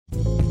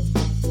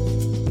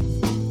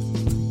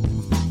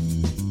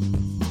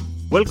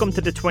Welcome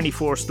to the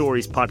 24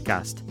 Stories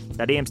podcast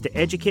that aims to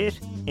educate,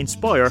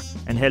 inspire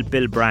and help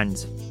build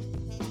brands.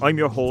 I'm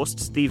your host,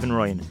 Stephen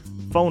Ryan,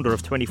 founder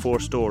of 24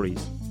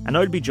 Stories, and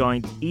I'll be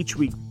joined each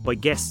week by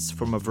guests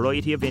from a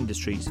variety of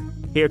industries,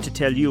 here to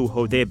tell you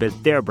how they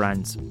built their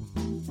brands.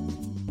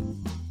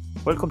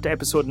 Welcome to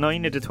episode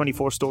 9 of the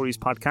 24 Stories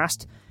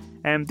podcast.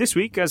 This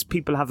week, as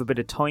people have a bit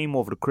of time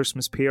over the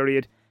Christmas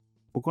period,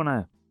 we're going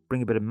to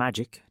bring a bit of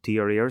magic to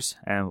your ears.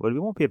 Well, we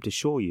won't be able to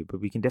show you,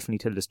 but we can definitely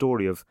tell the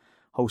story of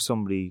how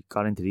somebody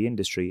got into the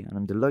industry, and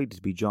I'm delighted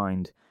to be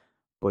joined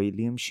by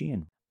Liam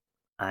Sheehan.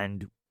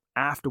 And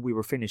after we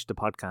were finished the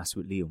podcast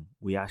with Liam,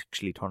 we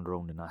actually turned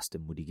around and asked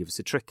him, would he give us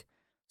a trick?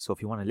 So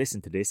if you want to listen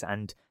to this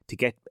and to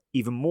get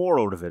even more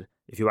out of it,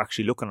 if you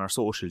actually look on our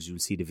socials, you'll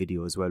see the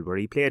video as well, where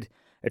he played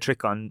a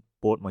trick on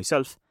both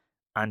myself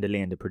and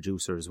Elaine, the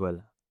producer, as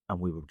well, and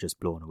we were just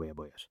blown away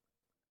by it.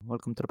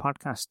 Welcome to the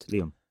podcast,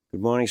 Liam.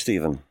 Good morning,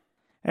 Stephen.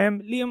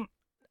 Liam,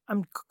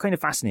 I'm kind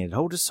of fascinated.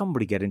 How does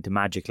somebody get into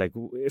magic? Like,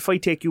 if I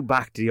take you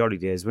back to the early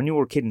days, when you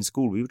were a kid in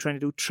school, were you trying to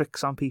do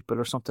tricks on people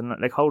or something?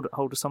 Like, how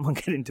does someone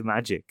get into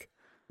magic?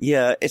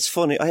 Yeah, it's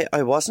funny.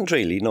 I wasn't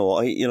really, no.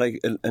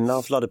 An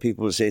awful lot of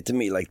people will say to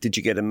me, like, did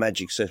you get a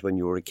magic set when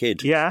you were a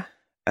kid? Yeah.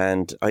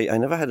 And I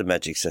never had a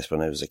magic set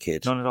when I was a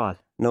kid. None at all?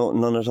 No,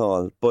 none at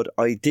all. But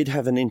I did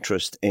have an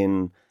interest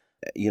in,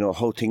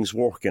 how things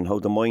work and how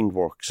the mind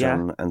works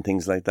and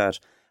things like that.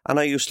 And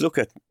I used to look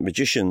at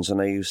magicians and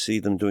I used to see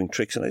them doing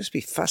tricks and I used to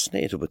be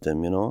fascinated with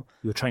them, You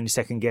were trying to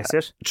second guess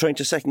it? Trying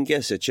to second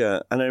guess it, yeah.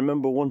 And I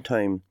remember one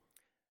time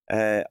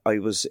I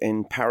was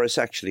in Paris,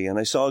 actually, and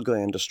I saw a guy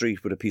on the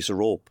street with a piece of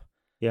rope.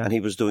 Yeah. And he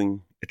was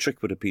doing a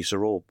trick with a piece of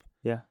rope.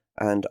 Yeah.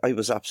 And I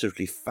was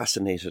absolutely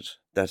fascinated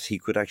that he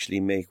could actually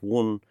make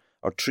 1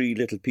 or 3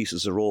 little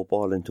pieces of rope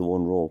all into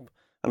one rope.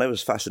 And I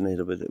was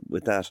fascinated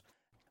with that.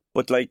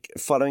 But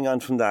following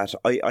on from that,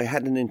 I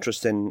had an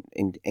interest in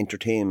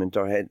entertainment,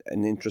 or I had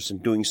an interest in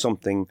doing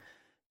something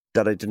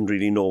that I didn't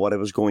really know what I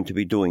was going to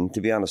be doing,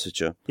 to be honest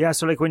with you. Yeah,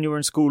 so when you were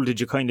in school, did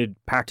you kind of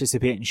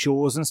participate in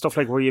shows and stuff?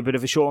 Were you a bit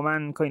of a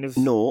showman, kind of?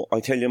 No, I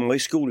tell you, my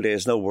school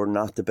days now were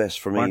not the best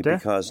for me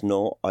because,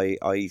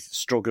 I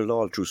struggled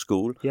all through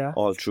school,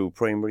 all through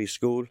primary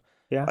school.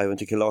 Yeah. I went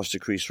to Killoster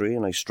Creasery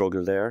and I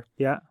struggled there.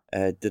 Yeah.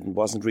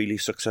 Wasn't really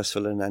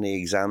successful in any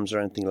exams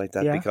or anything like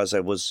that because I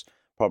was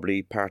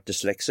probably part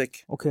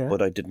dyslexic, but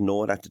I didn't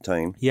know it at the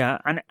time. Yeah,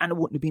 and it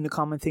wouldn't have been a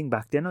common thing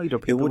back then either.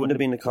 It wouldn't have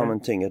been a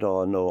common thing at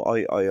all, no.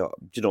 I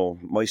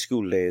my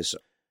school days,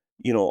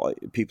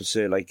 people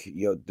say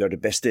they're the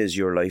best days of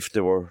your life.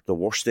 They were the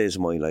worst days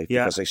of my life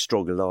because I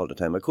struggled all the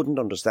time. I couldn't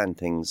understand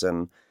things.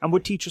 And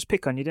would teachers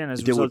pick on you then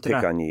as a result of that? They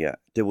would pick on you, yeah.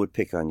 They would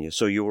pick on you.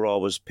 So you were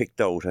always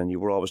picked out and you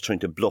were always trying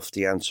to bluff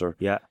the answer.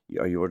 Yeah.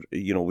 Or you were,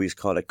 we used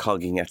to call it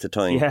cogging at the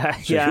time. Yeah,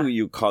 so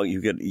you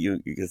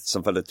get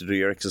some fella to do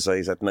your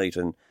exercise at night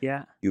and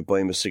you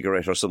buy him a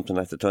cigarette or something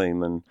at the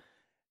time, and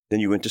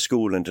then you went to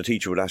school and the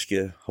teacher would ask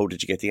you, how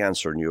did you get the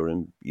answer? And you're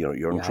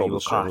in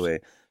trouble straight away.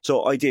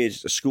 So I did.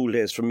 School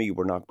days for me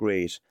were not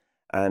great.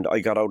 And I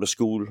got out of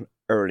school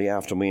early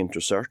after my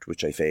inter-cert,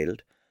 which I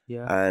failed.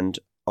 Yeah.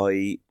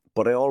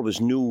 But I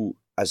always knew,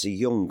 as a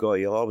young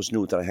guy, I always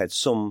knew that I had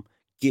some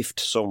gift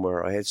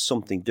somewhere. I had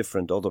something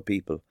different to other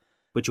people.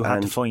 But you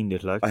had to find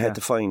it, I had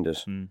to find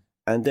it. Mm.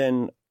 And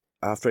then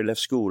after I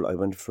left school, I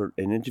went for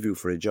an interview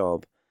for a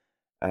job.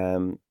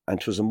 And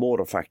it was a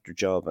motor factory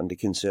job on the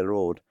Kinsale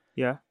Road.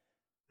 Yeah.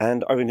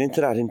 And I went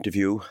into that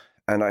interview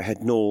and I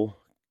had no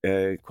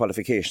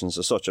qualifications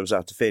as such. I was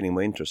after failing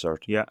my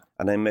inter-cert. Yeah.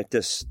 And I met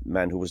this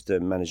man who was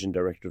the managing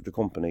director of the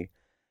company,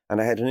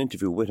 and I had an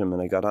interview with him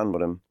and I got on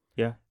with him.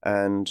 Yeah.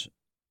 And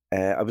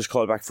I was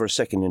called back for a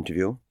second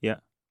interview. Yeah.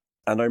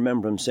 And I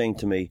remember him saying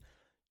to me,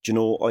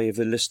 I have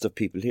a list of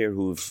people here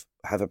who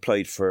have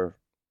applied for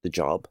the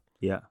job.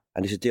 Yeah.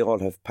 And he said, they all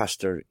have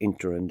passed their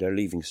inter and their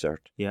leaving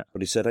cert. Yeah.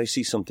 But he said, I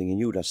see something in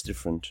you that's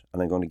different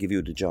and I'm going to give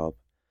you the job.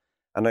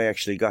 And I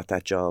actually got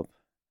that job.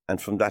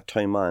 And from that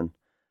time on,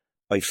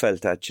 I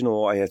felt that,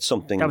 I had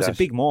something that was a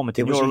big moment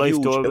in your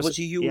life, though. It was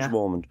a huge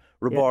moment.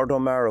 Robardo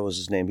O'Mara was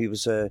his name. He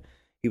was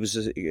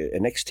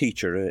an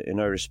ex-teacher, an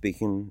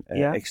Irish-speaking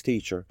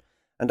ex-teacher.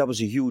 And that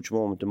was a huge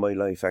moment in my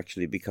life,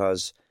 actually,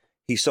 because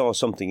he saw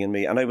something in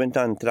me. And I went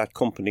on to that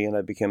company and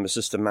I became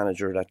assistant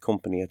manager of that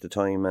company at the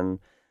time. And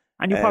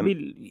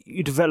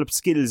you developed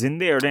skills in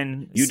there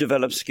then? You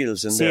developed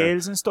skills in there.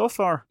 Sales and stuff,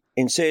 or?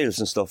 In sales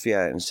and stuff,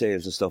 yeah, in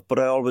sales and stuff. But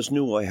I always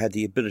knew I had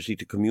the ability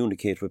to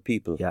communicate with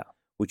people. Yeah.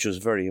 Which was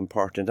very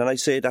important. And I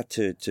say that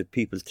to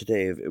people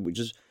today, which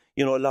is,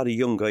 a lot of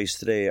young guys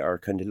today are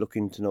kind of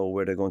looking to know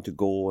where they're going to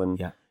go and,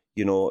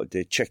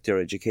 they check their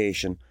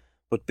education.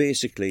 But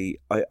basically,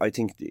 I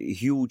think a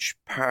huge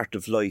part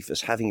of life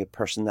is having a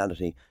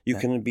personality. You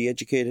can be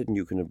educated and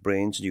you can have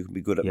brains and you can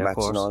be good at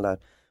maths and all that.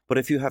 But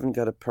if you haven't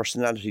got a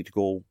personality to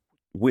go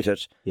with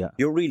it,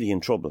 you're really in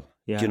trouble.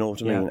 Yeah. Do you know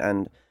what I mean?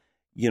 And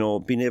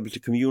being able to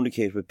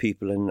communicate with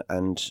people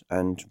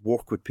and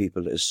work with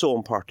people is so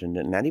important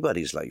in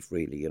anybody's life,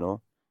 really,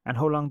 And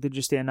how long did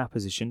you stay in that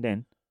position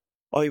then?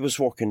 I was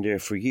working there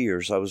for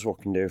years. I was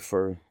working there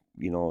for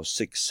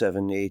 6,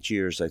 7, 8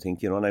 years, I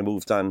think, and I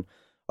moved on.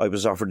 I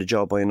was offered a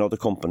job by another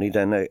company.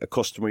 Then a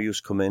customer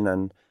used to come in,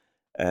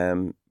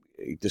 and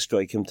this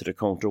guy came to the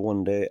counter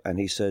one day and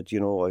he said,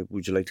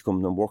 would you like to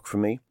come and work for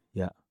me?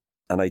 Yeah.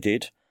 And I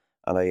did.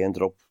 And I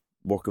ended up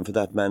working for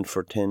that man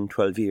for 10,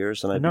 12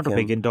 years. And another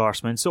big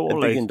endorsement.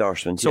 Big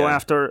endorsement, So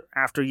after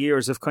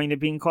years of kind of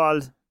being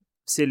called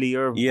silly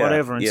or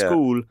whatever in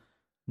school,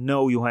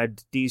 now you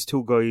had these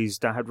two guys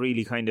that had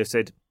really kind of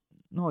said,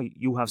 no,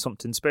 you have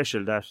something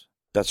special that...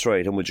 That's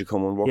right, and would you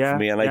come and work for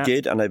me? And I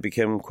did, and I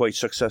became quite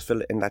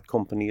successful in that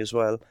company as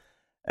well.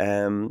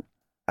 And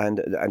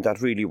that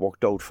really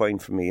worked out fine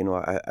for me,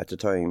 at the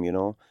time,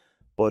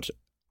 But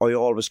I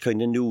always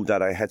kind of knew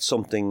that I had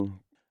something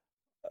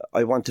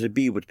I wanted to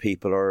be with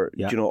people, or,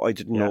 I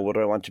didn't know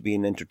whether I wanted to be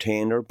an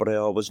entertainer, but I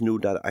always knew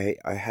that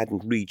I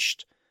hadn't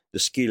reached the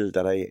skill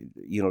that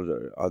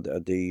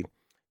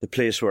the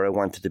place where I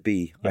wanted to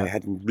be. I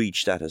hadn't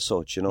reached that as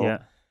such,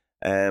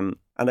 And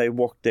I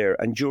worked there,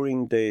 and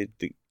during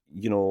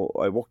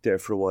I worked there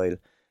for a while.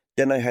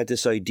 Then I had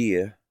this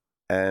idea,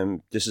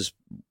 this is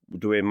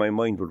the way my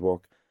mind would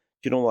work.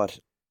 Do you know what?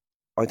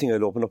 I think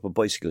I'd open up a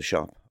bicycle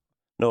shop.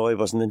 No, I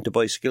wasn't into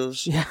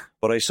bicycles,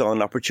 but I saw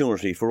an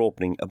opportunity for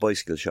opening a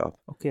bicycle shop.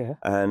 Okay.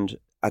 And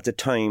at the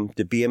time,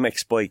 the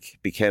BMX bike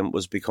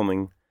was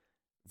becoming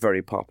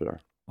very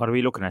popular. What are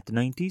we looking at, the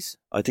 90s?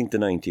 I think the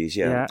 90s,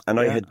 yeah. And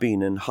I had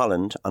been in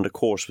Holland on a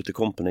course with the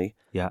company,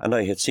 and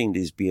I had seen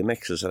these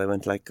BMXs, and I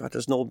went like, God,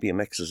 there's no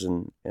BMXs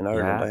in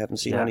Ireland. I haven't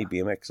seen any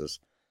BMXs.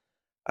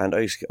 And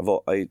I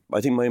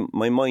think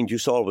my mind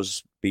used to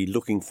always be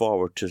looking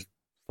forward to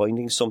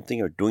finding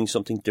something or doing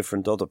something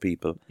different to other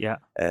people. Yeah.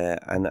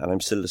 And I'm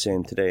still the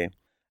same today.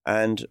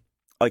 And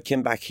I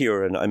came back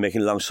here, and I'm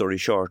making a long story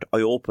short,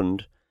 I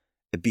opened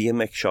a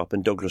BMX shop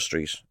in Douglas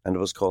Street, and it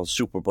was called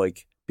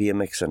Superbike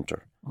BMX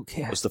Centre.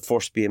 Okay. It was the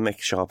first BMX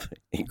shop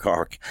in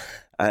Cork.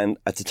 And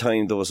at the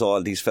time, there was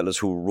all these fellas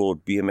who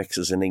rode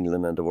BMXs in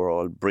England, and they were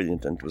all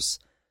brilliant, and it was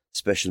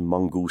special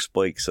mongoose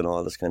bikes and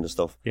all this kind of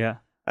stuff. Yeah.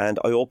 And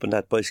I opened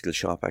that bicycle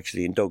shop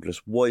actually in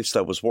Douglas whilst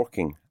I was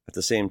working at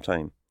the same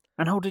time.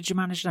 And how did you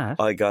manage that?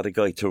 I got a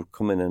guy to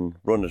come in and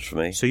run it for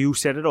me. So you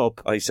set it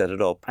up? I set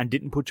it up. And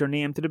didn't put your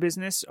name to the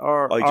business?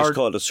 Or I just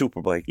called it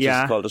Superbike.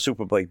 Just called it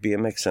Superbike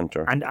BMX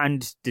Centre.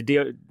 And did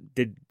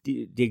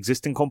the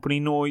existing company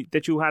know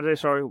that you had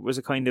it, or was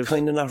it kind of...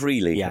 Kind of not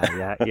really.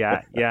 Yeah.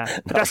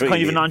 But that's really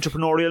kind of an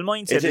entrepreneurial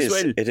mindset as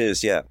well. It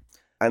is, yeah.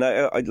 And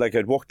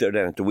I'd worked there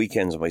then at the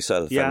weekends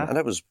myself. Yeah. And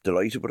I was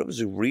delighted, but it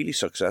was really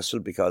successful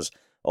because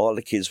all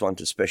the kids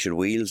wanted special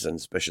wheels and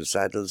special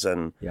saddles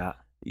and... Yeah.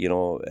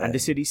 And the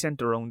city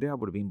centre around there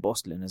would have been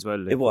bustling as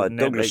well. It was.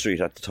 Douglas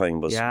Street at the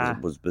time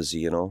was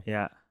busy,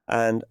 Yeah.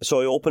 And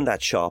so I opened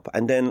that shop,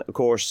 and then, of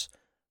course,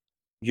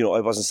 I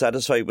wasn't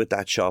satisfied with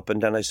that shop,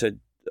 and then I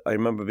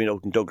remember being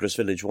out in Douglas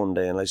Village one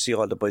day, and I see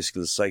all the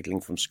bicycles cycling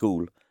from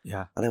school.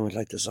 Yeah. And I went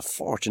like, there's a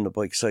fortune of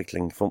bike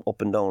cycling from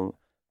up and down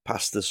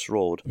past this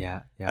road.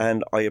 Yeah.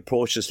 And I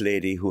approached this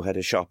lady who had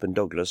a shop in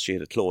Douglas. She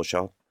had a clothes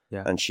shop,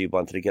 and she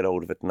wanted to get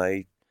out of it, and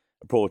I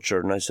approached her,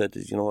 and I said,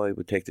 I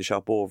would take the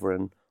shop over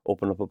and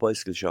open up a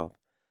bicycle shop.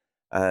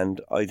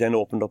 And I then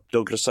opened up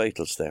Douglas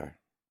Cycles there.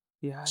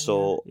 Yeah.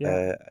 So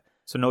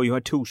so now you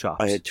had two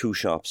shops. I had two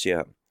shops,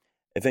 yeah.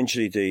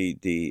 Eventually,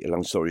 the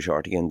long story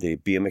short, again, the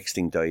BMX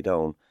thing died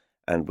down,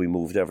 and we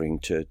moved everything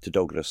to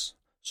Douglas.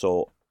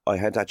 So I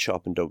had that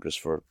shop in Douglas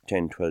for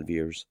 10, 12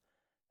 years,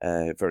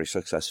 very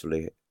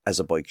successfully as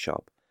a bike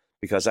shop.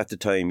 Because at the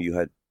time, you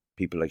had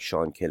people like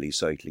Sean Kelly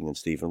cycling and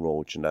Stephen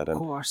Roach and that. And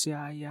of course,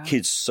 yeah.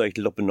 Kids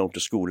cycled up and down to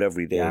school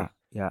every day.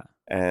 Yeah.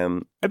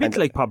 A bit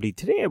like probably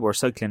today where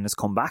cycling has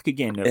come back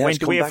again. It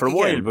went away for a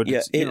while, but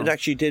it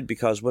actually did,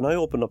 because when I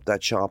opened up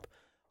that shop,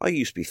 I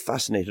used to be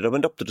fascinated. I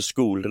went up to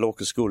the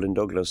local school in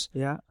Douglas,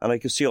 and I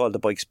could see all the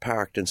bikes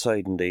parked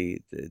inside in the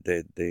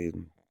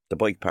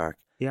bike park.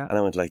 Yeah. And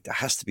I went like, there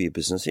has to be a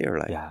business here,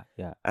 like.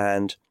 Yeah.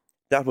 And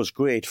that was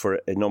great for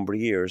a number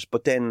of years,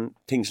 but then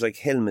things like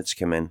helmets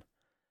came in.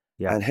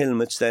 Yeah. And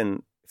helmets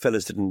then,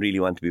 fellas didn't really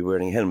want to be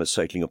wearing helmets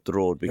cycling up the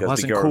road because it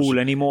wasn't the girls, cool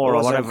anymore.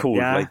 It wasn't cool.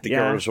 The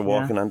girls were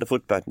walking on the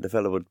footpath, and the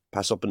fella would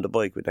pass up on the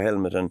bike with the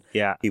helmet, and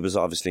he was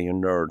obviously a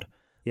nerd.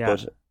 Yeah.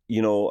 But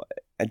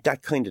and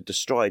that kind of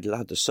destroyed a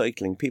lot of the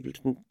cycling.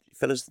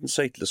 Fellas didn't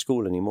cycle to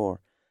school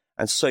anymore,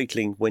 and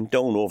cycling went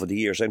down over the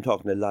years. I'm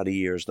talking a lot of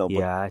years now,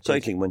 but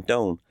cycling went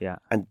down. Yeah.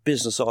 And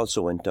business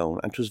also went down,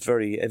 and it was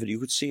very evident. You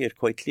could see it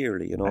quite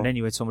clearly, And then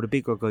you had some of the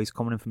bigger guys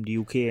coming in from the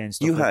UK and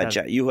stuff.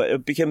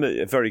 It became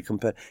a very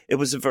it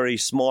was a very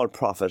small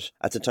profit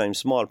at the time,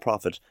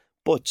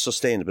 but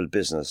sustainable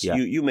business. Yeah.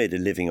 You made a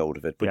living out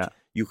of it, but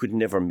you could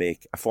never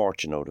make a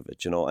fortune out of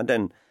it, And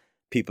then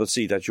people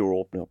see that you're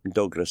opening up in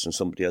Douglas, and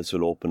somebody else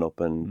will open up,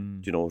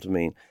 and you know what I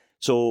mean.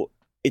 So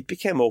it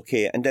became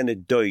okay, and then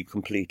it died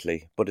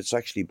completely. But it's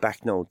actually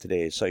back now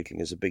today.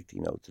 Cycling is a big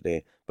thing now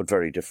today, but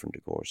very different,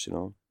 of course,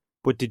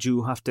 But did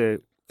you have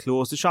to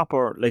close the shop,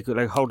 or like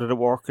how did it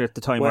work at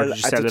the time? Well, or did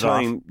you sell at the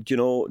time,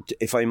 off?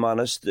 If I'm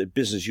honest, the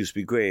business used to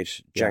be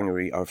great.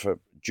 January or for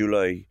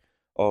July,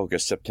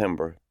 August,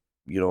 September,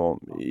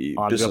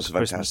 business was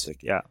fantastic.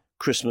 Christmas. Yeah.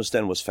 Christmas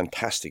then was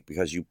fantastic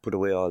because you put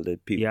away all the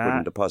people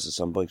putting deposits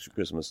on bikes for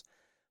Christmas.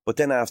 But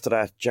then after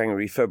that,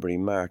 January, February,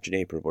 March and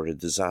April were a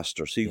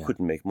disaster. So you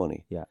couldn't make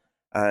money. Yeah.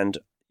 And,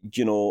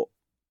 you know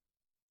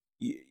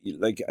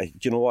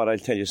what, I'll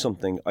tell you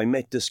something. I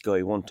met this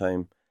guy one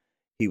time.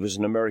 He was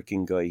an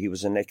American guy. He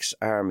was an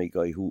ex-army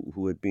guy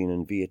who had been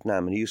in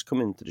Vietnam. And he used to come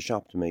into the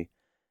shop to me.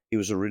 He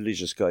was a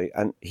religious guy.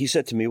 And he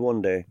said to me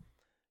one day,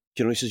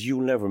 he says,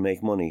 you'll never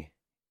make money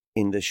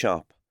in the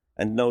shop.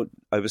 And now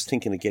I was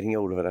thinking of getting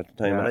out of it at the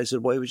time. Yeah. And I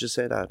said, why would you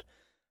say that?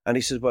 And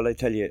he said, well, I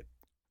tell you,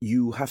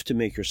 you have to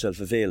make yourself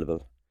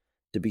available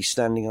to be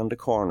standing on the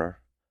corner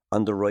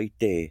on the right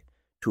day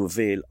to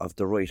avail of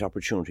the right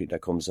opportunity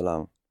that comes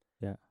along.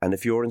 Yeah. And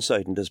if you're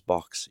inside in this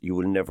box, you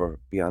will never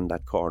be on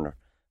that corner.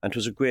 And it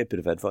was a great bit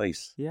of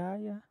advice. Yeah,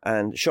 yeah.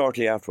 And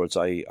shortly afterwards,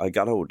 I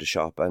got out of the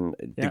shop, and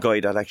the guy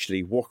that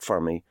actually worked for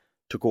me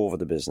took over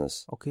the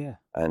business. Okay.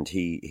 And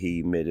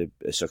he made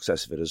a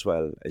success of it as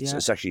well.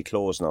 It's actually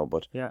closed now,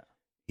 but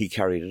he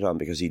carried it on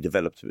because he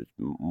developed it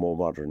more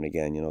modern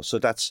again, So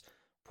that's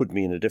put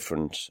me in a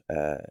different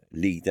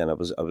league then. I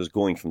was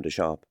going from the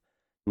shop,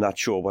 not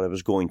sure what I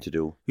was going to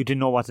do. You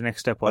didn't know what the next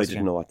step was? I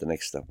didn't know what the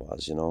next step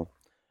was, And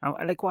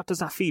what does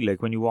that feel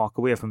like when you walk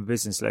away from a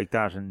business like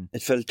that? And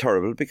it felt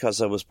terrible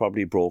because I was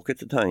probably broke at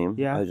the time.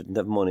 Yeah. I didn't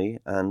have money.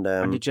 And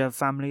did you have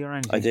family or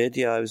anything? I did,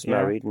 yeah. I was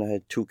married and I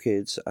had 2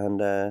 kids.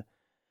 And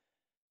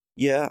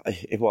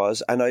it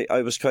was. And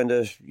I was kind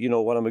of,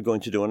 what am I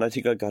going to do? And I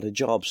think I got a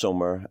job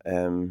somewhere,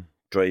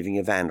 driving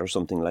a van or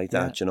something like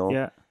that,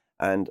 Yeah.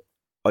 And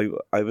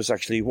I was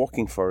actually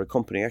working for a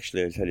company,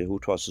 actually, I'll tell you who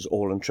it was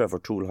Olin Trevor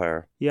Tool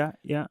Hire. Yeah,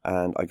 yeah.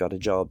 And I got a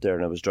job there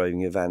and I was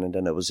driving a van and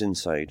then I was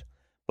inside.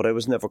 But I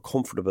was never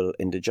comfortable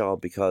in the job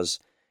because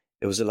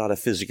it was a lot of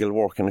physical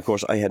work. And of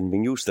course, I hadn't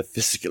been used to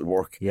physical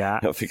work. Yeah.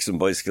 Fixing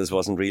bicycles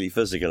wasn't really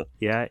physical.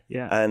 Yeah,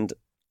 yeah. And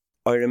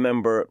I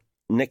remember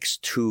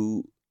next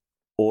to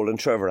Olin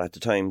Trevor at the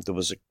time, there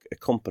was a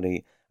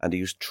company and they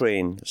used to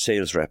train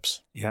sales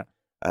reps. Yeah.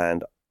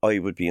 And I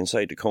would be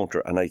inside the counter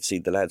and I'd see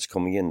the lads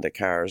coming in, the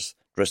cars,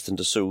 dressed in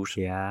the suit.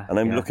 Yeah. And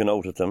I'm looking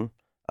out at them.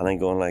 And I'm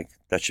going like,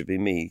 that should be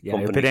me. Yeah,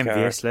 company a bit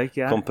envious,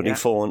 company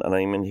phone, and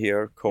I'm in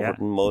here covered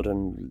in mud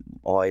and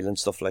oil and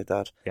stuff like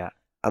that. Yeah.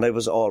 And I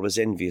was always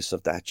envious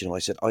of that. I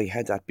said, I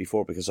had that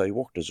before because I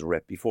worked as a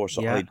rep before,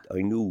 so I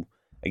knew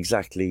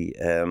exactly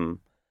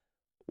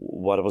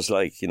what it was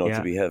like,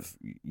 to have,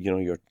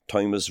 your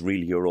time is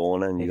really your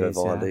own and you have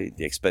all the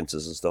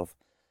expenses and stuff.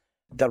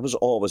 That was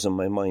always in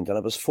my mind, and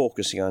I was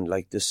focusing on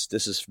like, this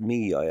is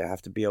me, I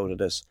have to be out of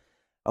this.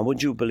 And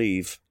would you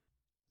believe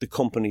the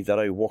company that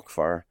I worked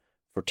for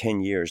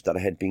 10 years that I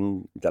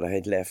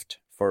had left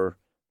for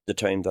the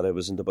time that I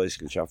was in the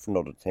bicycle shop for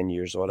another 10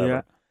 years or whatever.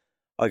 Yeah.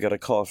 I got a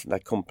call from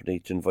that company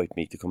to invite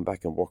me to come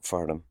back and work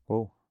for them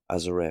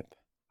as a rep,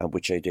 and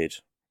which I did.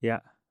 Yeah.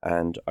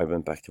 And I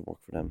went back to work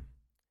for them.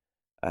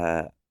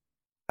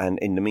 And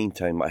in the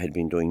meantime, I had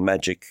been doing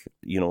magic.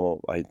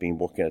 I had been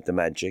working at the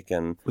magic.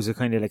 And was it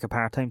kind of like a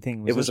part-time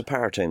thing? It was a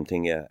part-time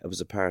thing, yeah. It was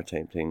a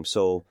part-time thing.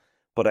 So,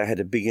 but I had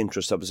a big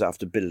interest. I was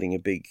after building a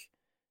big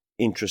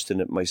interest in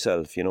it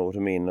myself, you know what I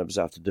mean? I was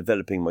after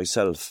developing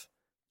myself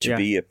to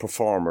be a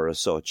performer as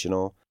such,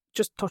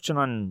 Just touching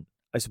on,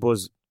 I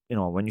suppose,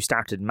 when you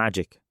started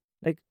magic,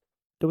 like,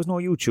 there was no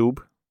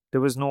YouTube,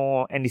 there was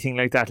no anything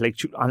like that, like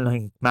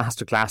online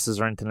masterclasses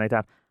or anything like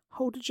that.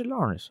 How did you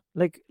learn it?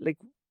 Like,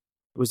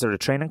 was there a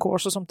training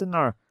course or something,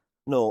 or?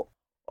 No,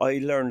 I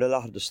learned a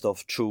lot of the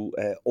stuff through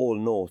old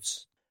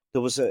notes.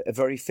 There was a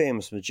very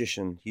famous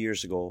magician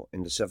years ago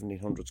in the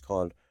 1700s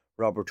called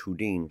Robert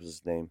Houdin was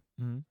his name.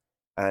 Mm-hmm.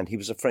 And he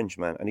was a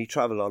Frenchman, and he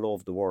travelled all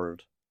over the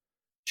world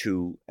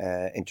to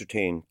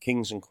entertain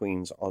kings and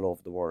queens all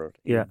over the world.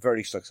 He was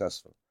very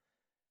successful.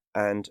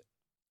 And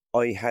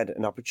I had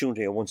an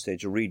opportunity at one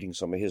stage of reading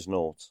some of his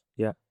notes.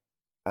 Yeah.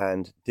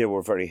 And they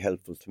were very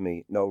helpful to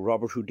me. Now,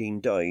 Robert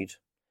Houdin died.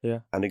 Yeah.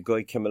 And a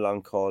guy came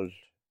along called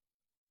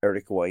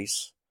Eric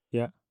Weiss.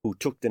 Yeah. Who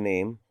took the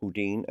name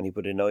Houdin and he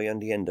put an I on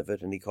the end of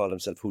it and he called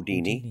himself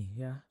Houdini.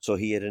 Yeah. So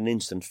he had an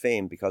instant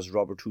fame because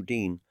Robert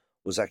Houdin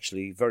was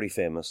actually very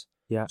famous.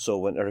 Yeah. So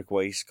when Eric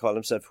Weiss called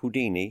himself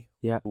Houdini,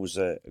 who was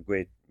a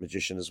great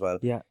magician as well,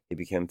 he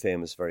became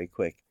famous very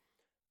quick.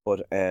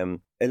 But a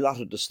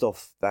lot of the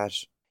stuff that,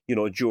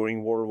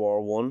 during World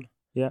War One,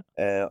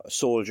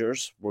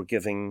 soldiers were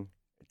giving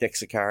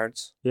decks of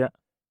cards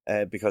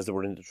because they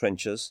were in the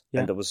trenches.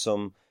 And there was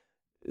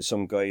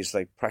some guys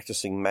like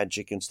practicing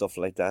magic and stuff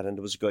like that. And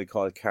there was a guy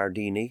called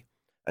Cardini,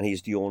 and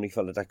he's the only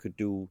fella that could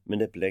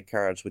manipulate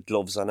cards with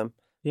gloves on him.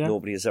 Yeah.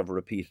 Nobody has ever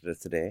repeated it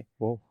today.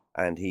 Whoa.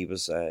 And he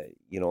was,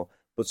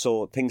 but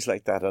so things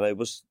like that. And it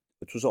was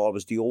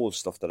always the old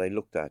stuff that I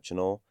looked at,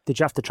 Did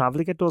you have to travel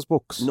to get those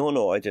books?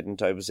 No, I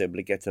didn't. I was able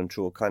to get them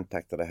through a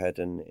contact that I had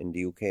in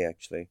the UK,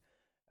 actually.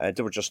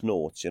 They were just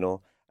notes,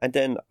 And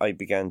then I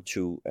began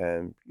to,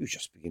 you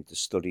just begin to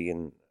study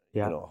and,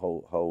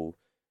 how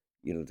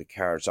the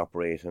cards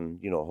operate and,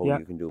 how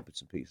you can do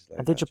bits and pieces like that.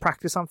 And did you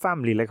practice on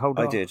family? Like how?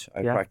 I did.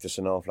 I practiced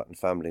an awful lot on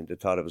family and they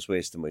thought I was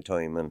wasting my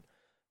time and,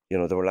 You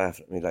know, they were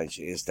laughing at me like,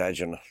 "Geez, Dad,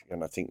 you're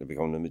not thinking of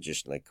becoming a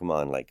magician. Like, come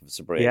on, like, if it's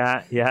a break."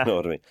 Yeah. You know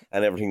what I mean?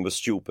 And everything was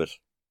stupid.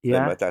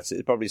 Yeah. Like, it's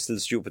probably still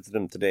stupid to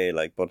them today,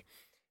 like, but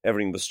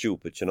everything was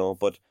stupid, you know.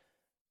 But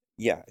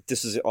yeah,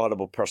 this is all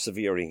about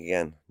persevering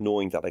again,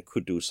 knowing that I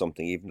could do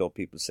something, even though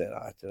people say,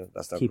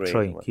 that's not keep great.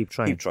 Trying, keep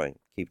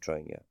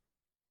trying, yeah.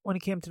 When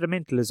it came to the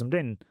mentalism,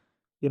 then,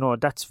 you know,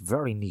 that's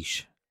very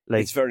niche.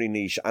 Like, it's very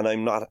niche, and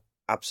I'm not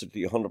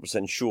absolutely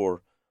 100%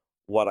 sure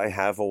what I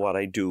have or what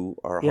I do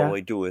or how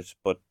I do it,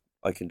 but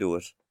I can do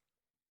it.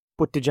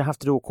 But did you have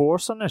to do a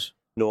course on it?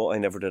 No, I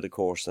never did a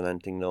course on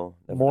anything, no.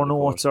 More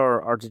notes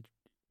or did...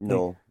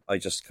 No, I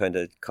just kind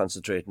of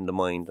concentrate in the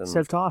mind. And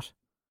Self-taught?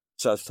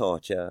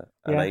 Self-taught, yeah.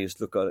 And I used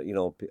to look at it, you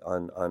know,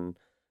 on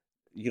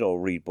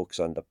read books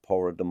on the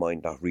power of the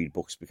mind. Not read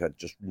books, because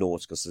just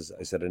notes, because as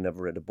I said, I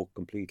never read a book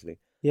completely.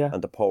 Yeah.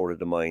 And the power of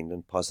the mind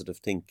and positive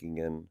thinking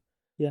and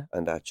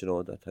that, you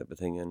know, that type of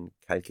thing, and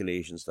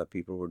calculations that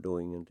people were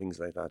doing and things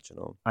like that, you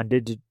know. And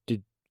did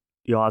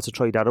you also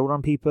try that out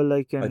on people?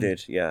 Like, I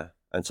did, yeah.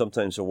 And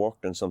sometimes it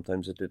worked and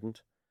sometimes it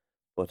didn't.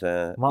 But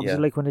what was it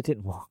like when it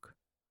didn't work?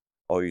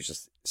 Oh, you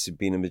just see,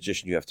 being a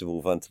magician, you have to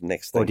move on to the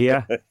next thing. Oh,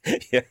 yeah.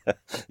 Yeah.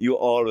 You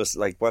always,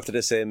 like, what did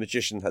they say? A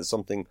magician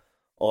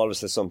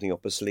always has something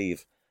up his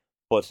sleeve.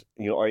 But,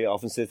 you know, I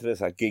often say to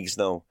this at gigs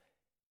now,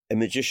 a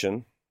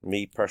magician,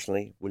 me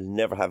personally, will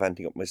never have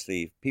anything up my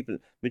sleeve.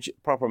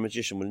 Proper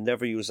magician will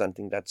never use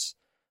anything that's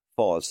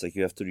false. Like,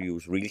 you have to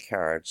use real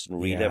cards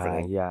and read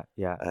everything. Yeah.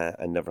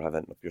 And never have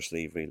anything up your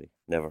sleeve, really.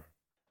 Never.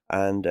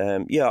 And,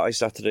 I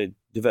started to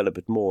develop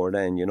it more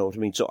then, you know what I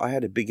mean? So I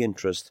had a big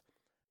interest.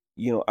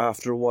 You know,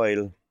 after a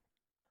while,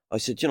 I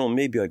said, you know,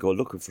 maybe I go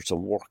looking for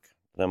some work,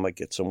 and I might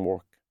get some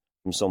work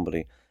from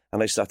somebody.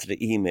 And I started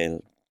to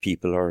email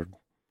people or,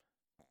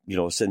 you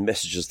know, send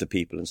messages to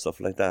people and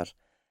stuff like that.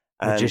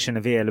 Magician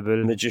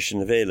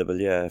available,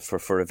 yeah,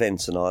 for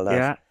events and all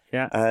that.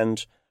 Yeah.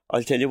 And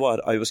I'll tell you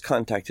what, I was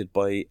contacted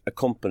by a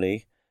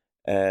company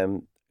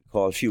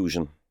called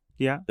Fusion.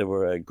 Yeah. They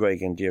were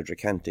Greg and Deirdre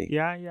Canty.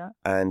 Yeah.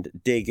 And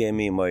they gave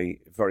me my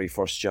very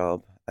first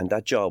job, and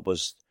that job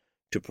was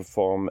to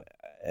perform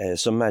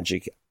some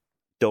magic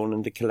down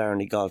in the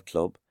Killarney Golf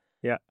Club.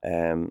 Yeah.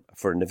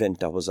 For an event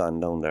that was on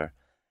down there.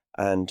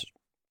 And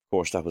of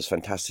course that was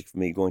fantastic for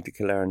me, going to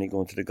Killarney,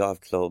 going to the golf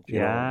club, you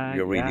know,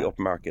 you're really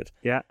upmarket.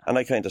 Yeah. And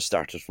I kind of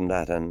started from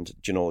that, and,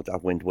 you know,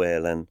 that went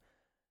well, and,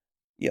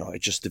 you know,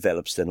 it just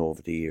develops then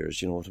over the years,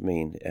 you know what I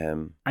mean?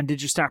 And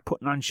did you start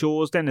putting on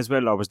shows then as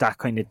well, or was that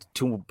kind of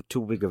too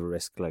big of a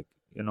risk? Like,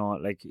 you know,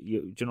 like,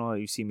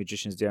 you see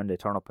magicians there and they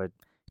turn up at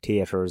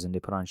theatres and they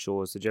put on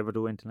shows. Did you ever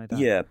do anything like that?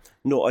 Yeah.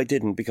 No, I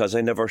didn't, because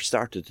I never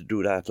started to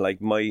do that. Like,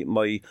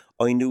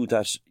 I knew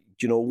that,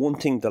 you know, one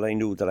thing that I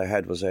knew that I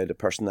had was I had a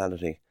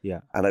personality.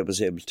 Yeah. And I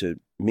was able to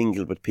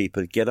mingle with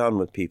people, get on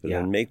with people,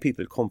 and make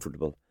people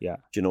comfortable. Yeah.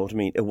 Do you know what I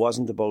mean? It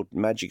wasn't about,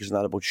 magic is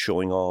not about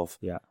showing off.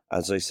 Yeah.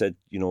 As I said,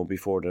 you know,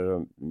 before, there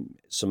are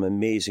some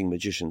amazing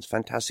magicians,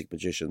 fantastic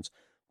magicians,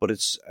 but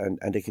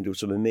and they can do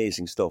some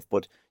amazing stuff,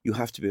 but you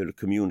have to be able to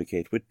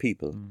communicate with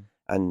people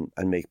and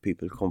make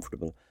people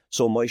comfortable.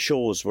 So my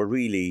shows were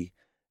really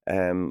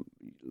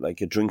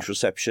like a drinks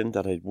reception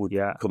that I would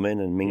come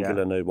in and mingle,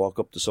 and I'd walk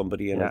up to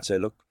somebody and I'd say,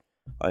 look,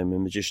 I'm a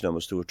magician, I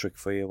must do a trick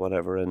for you,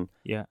 whatever, and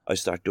I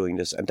start doing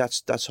this. And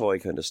that's how I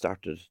kind of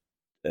started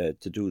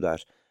to do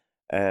that.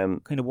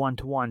 Kind of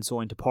one-to-one, so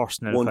into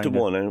personal.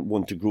 One-to-one and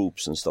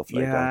one-to-groups and stuff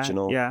like that, you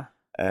know. Yeah.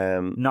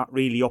 Not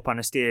really up on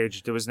a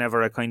stage. There was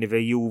never a kind of a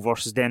you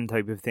versus them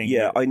type of thing.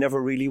 Yeah, I never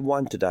really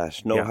wanted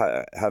that.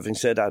 No, having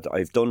said that,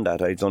 I've done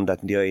that. I've done that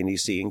in the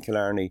INEC in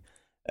Killarney.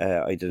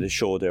 I did a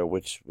show there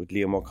with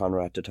Liam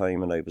O'Connor at the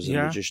time, and I was a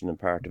magician and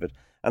part of it.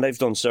 And I've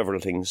done several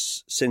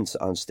things since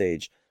on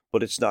stage,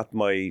 but it's not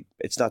my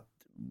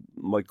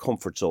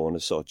comfort zone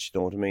as such. You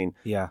know what I mean?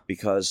 Yeah.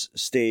 Because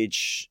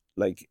stage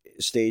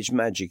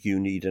magic, you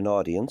need an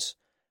audience.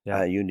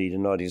 Yeah. You need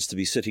an audience to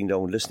be sitting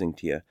down listening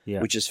to you,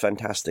 which is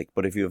fantastic.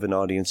 But if you have an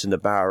audience in the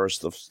bar or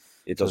stuff,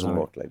 it doesn't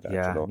work like that.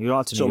 Yeah, you know? you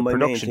also need a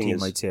production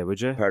team, I'd say,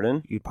 would you?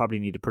 Pardon? You'd probably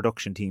need a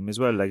production team as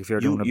well. Like if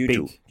you're doing a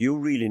big... You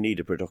really need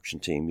a production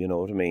team, you know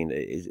what I mean?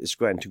 It's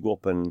grand to go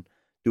up and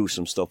do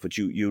some stuff, but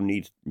you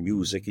need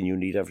music and you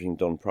need everything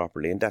done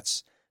properly. And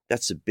that's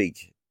a big...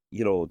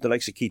 You know, the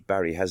likes of Keith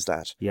Barry has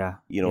that. Yeah.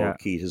 You know,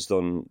 Keith has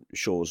done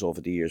shows over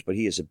the years, but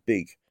he has a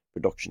big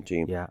production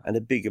team and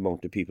a big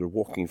amount of people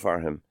working for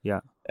him.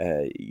 Yeah.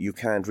 You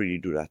can't really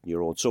do that on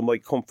your own. So my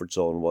comfort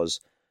zone was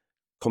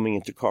coming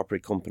into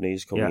corporate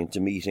companies, coming into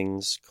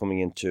meetings, coming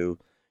into,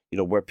 you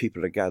know, where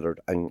people are gathered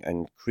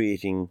and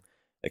creating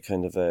a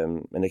kind of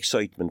an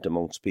excitement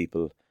amongst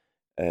people,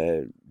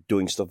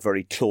 doing stuff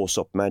very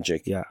close-up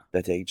magic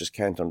that they just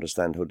can't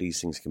understand how these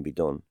things can be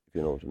done, if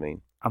you know what I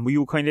mean. And were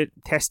you kind of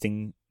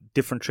testing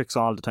different tricks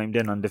all the time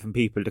then on different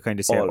people to kind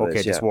of say,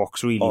 always, this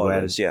works really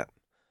well? Yeah.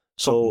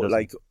 So,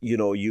 like, you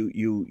know,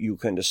 you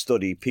kind of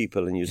study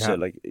people and you say,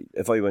 like,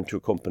 if I went to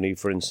a company,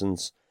 for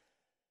instance,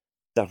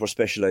 that were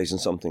specialised in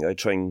something, I'd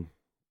try and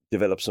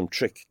develop some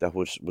trick that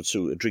would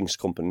suit a drinks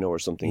company or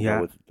something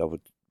that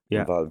would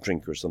involve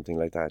drink or something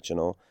like that, you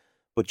know.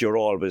 but you're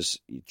always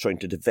trying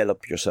to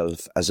develop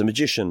yourself as a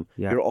magician.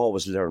 Yeah. You're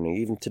always learning.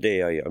 Even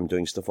today, I'm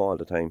doing stuff all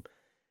the time.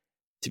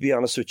 To be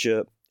honest with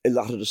you, a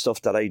lot of the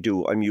stuff that I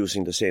do, I'm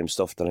using the same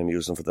stuff that I'm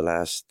using for the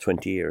last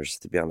 20 years,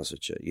 to be honest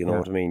with you. You know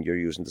what I mean? You're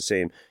using the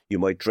same. You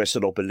might dress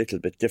it up a little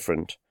bit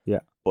different,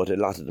 but a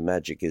lot of the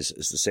magic is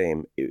the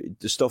same.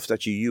 The stuff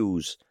that you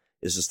use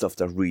is the stuff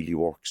that really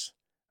works.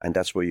 And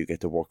that's where you get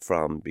the work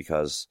from,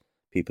 because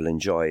people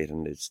enjoy it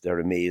and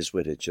they're amazed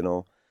with it, you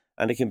know.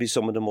 And it can be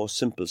some of the most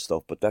simple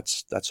stuff, but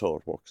that's how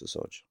it works as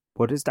such.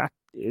 But is that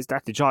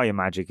the joy of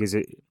magic? Is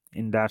it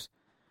in that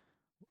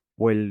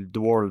while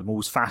the world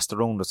moves fast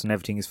around us and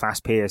everything is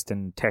fast paced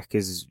and tech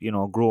is, you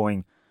know,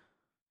 growing,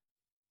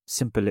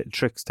 simple little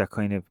tricks that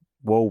kind of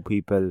wow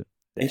people?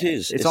 It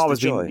is. It's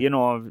always been, you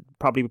know,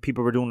 probably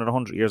people were doing it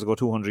 100 years ago,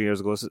 200 years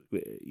ago,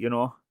 you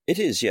know. It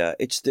is, yeah.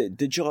 It's the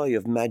joy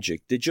of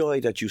magic, the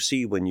joy that you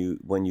see when you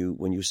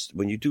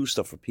do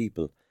stuff for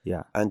people,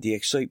 and the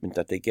excitement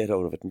that they get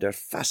out of it, and they're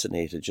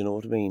fascinated. You know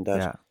what I mean?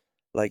 That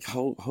like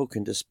how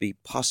can this be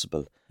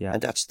possible? Yeah.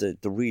 And that's the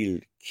real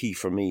key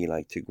for me,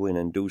 like to go in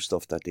and do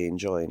stuff that they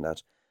enjoy, and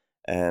that,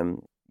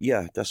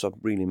 that's what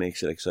really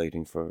makes it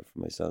exciting for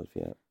myself.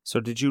 Yeah. So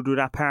did you do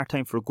that part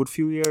time for a good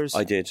few years?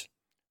 I did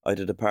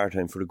a part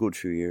time for a good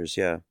few years.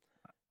 Yeah.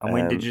 And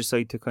when did you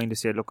decide to kind of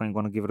say, look, I'm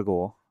going to give it a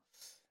go?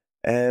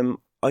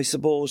 I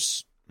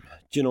suppose,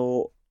 you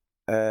know,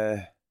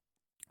 I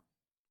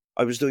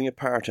was doing it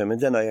part-time,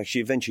 and then I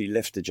actually eventually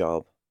left the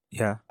job.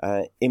 Yeah.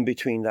 In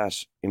between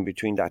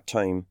that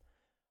time,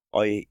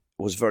 I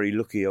was very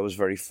lucky. I was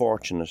very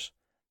fortunate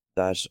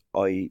that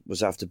I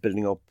was after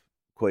building up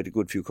quite a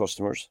good few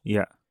customers.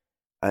 Yeah.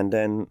 And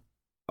then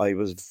I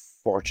was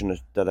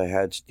fortunate that I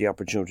had the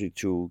opportunity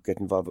to get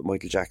involved with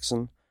Michael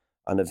Jackson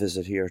on a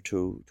visit here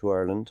to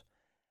Ireland.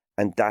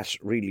 And that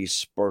really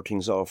spurred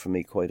things off for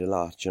me quite a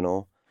lot, you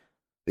know,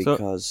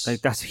 because... So,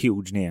 like, that's a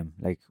huge name,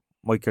 like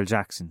Michael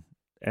Jackson.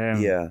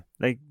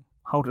 Like,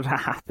 how did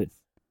that happen?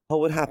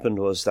 How it happened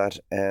was that,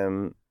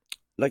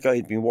 like, I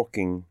had been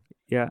working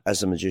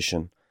as a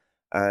magician,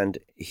 and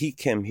he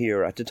came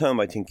here. At the time,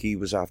 I think he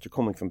was after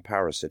coming from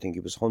Paris. I think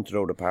he was hunted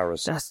out of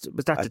Paris.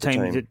 Was that the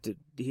time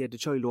he had the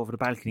child over the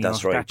balcony?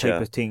 That's right, that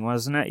type of thing,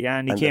 wasn't it? Yeah,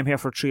 and he came here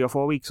for 3 or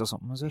 4 weeks or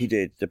something, was it? He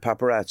did. The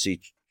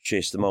paparazzi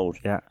chased him out.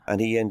 Yeah.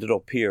 And he ended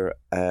up here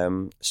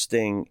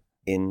staying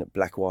in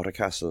Blackwater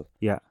Castle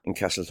in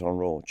Castletown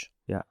Road.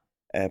 Yeah.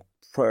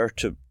 Prior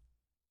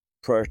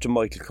to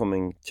Michael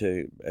coming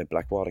to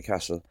Blackwater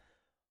Castle,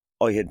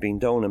 I had been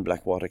down in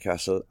Blackwater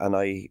Castle, and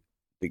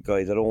the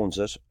guy that owns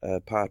it,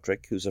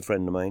 Patrick, who's a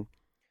friend of mine,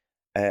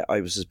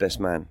 I was his best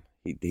man.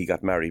 He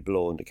got married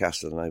below in the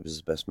castle, and I was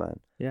his best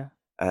man. Yeah.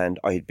 And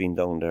I had been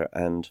down there,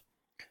 and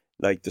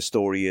like the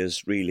story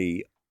is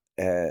really,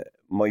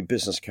 my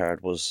business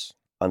card was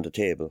on the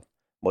table.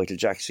 Michael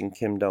Jackson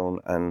came down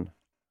and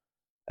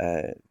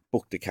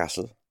booked the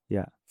castle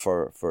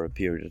for a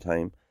period of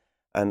time.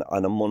 And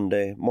on a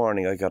Monday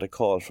morning, I got a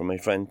call from my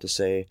friend to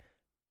say,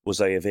 was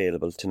I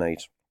available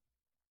tonight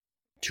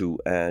to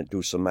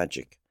do some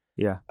magic?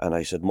 Yeah. And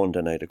I said,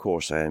 Monday night, of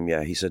course I am.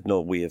 Yeah. He said, no,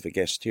 we have a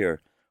guest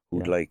here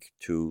who'd like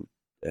to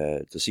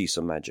see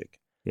some magic.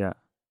 Yeah.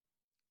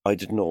 I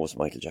didn't know it was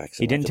Michael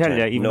Jackson. He didn't tell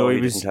you, even though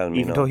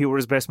he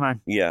was his best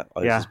man. Yeah,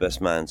 I was his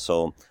best man.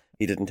 So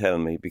he didn't tell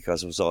me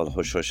because it was all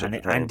hush-hush at the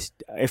time. And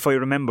if I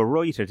remember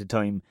right at the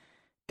time,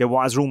 there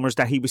was rumours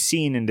that he was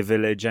seen in the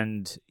village,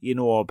 and, you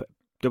know,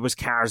 there was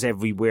cars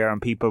everywhere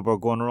and people were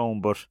going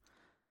around, but...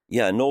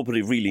 Yeah,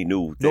 nobody really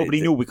knew.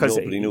 Nobody knew because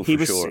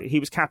he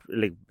was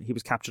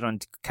captured on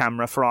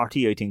camera for RT,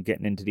 I think,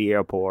 getting into the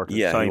airport.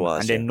 Yeah, he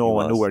was. And then no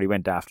one knew where he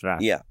went after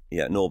that. Yeah,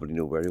 nobody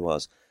knew where he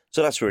was.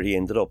 So that's where he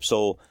ended up.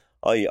 So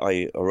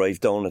I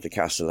arrived down at the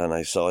castle, and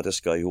I saw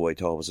this guy who I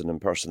thought was an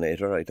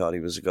impersonator. I thought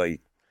he was a guy,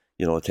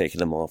 you know,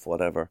 taking him off,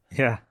 whatever.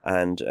 Yeah.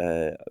 And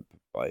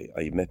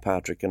I met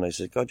Patrick, and I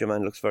said, God, your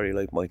man looks very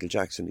like Michael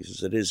Jackson. He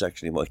says, it is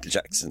actually Michael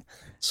Jackson.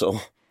 So...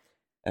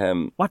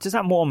 what does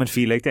that moment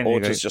feel like then? Oh,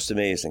 it was just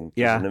amazing.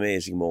 Yeah. It was an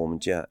amazing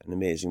moment, an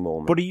amazing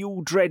moment. But are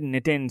you dreading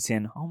it then,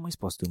 saying, how am I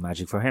supposed to do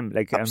magic for him?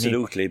 Like,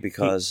 absolutely,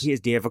 because... He has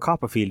David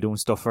Copperfield doing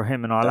stuff for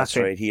him and all that. That's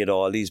right. He had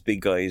all these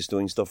big guys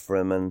doing stuff for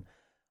him, and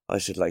I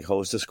said, like, how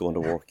is this going to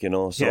work, you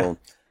know? So,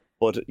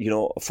 but, you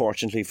know,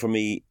 fortunately for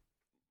me,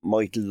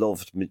 Michael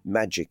loved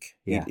magic.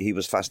 Yeah. He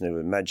was fascinated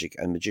with magic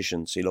and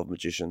magicians. He loved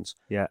magicians.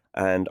 Yeah.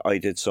 And I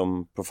did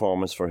some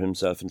performance for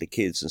himself and the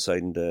kids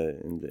inside in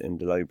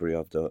the library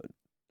of the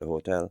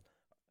hotel,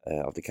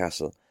 of the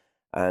castle,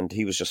 and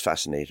he was just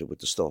fascinated with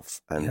the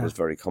stuff and was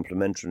very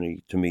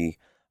complimentary to me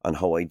on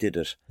how I did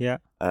it. Yeah.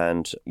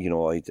 And, you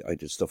know, I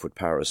did stuff with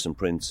Paris and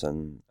Prince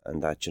and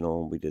that, you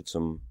know, we did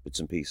some bits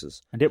and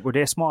pieces. And were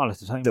they small at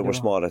the time? They were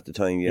small at the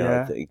time,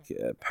 yeah. I think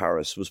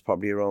Paris was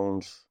probably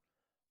around...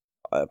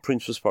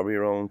 Prince was probably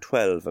around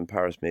 12 and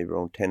Paris maybe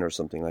around 10 or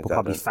something like that.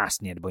 Probably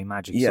fascinated by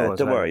magic. Yeah,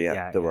 they were,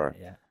 they were.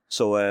 Yeah.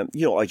 So,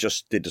 you know, I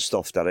just did the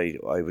stuff that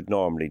I would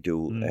normally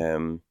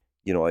do.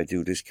 You know, I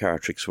do these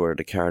card tricks where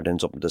the card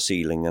ends up in the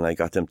ceiling and I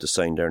got them to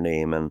sign their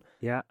name. And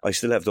I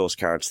still have those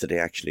cards today,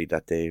 actually,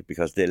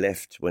 because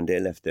when they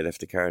left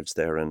the cards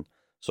there. And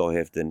So I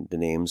have the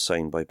names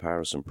signed by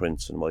Paris and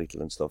Prince and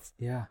Michael and stuff.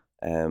 Yeah.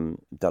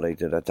 That I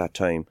did at that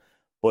time.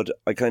 But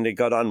I kind of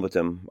got on with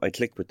them. I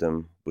clicked with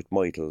them, with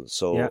Michael,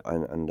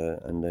 and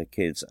the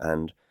kids,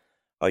 and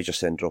I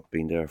just ended up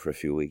being there for a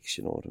few weeks,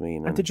 you know what I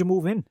mean? And did you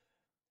move in?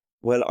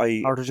 Well,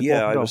 I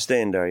was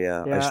staying there,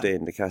 yeah. I stayed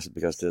in the castle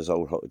because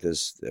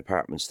there's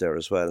apartments there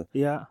as well.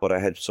 Yeah. But I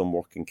had some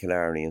work in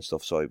Killarney and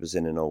stuff, so I was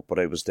in and out. But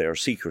I was there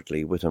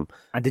secretly with him.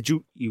 And did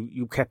you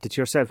kept it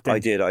yourself then? I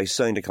did. I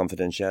signed a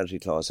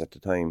confidentiality clause at the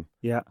time.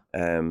 Yeah.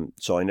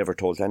 So I never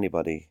told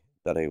anybody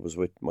that I was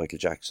with Michael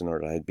Jackson or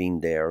that I had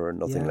been there or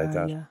nothing like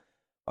that. Yeah.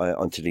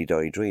 Until he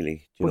died,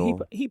 really.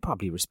 He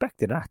probably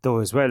respected that though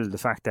as well. The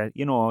fact that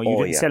you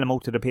didn't sell him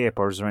out to the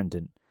papers or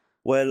anything.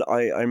 Well,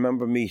 I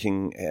remember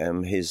meeting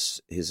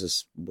his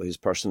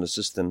personal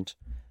assistant,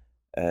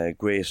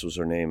 Grace was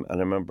her name, and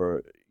I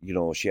remember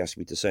she asked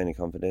me to sign a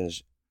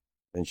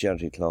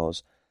confidentiality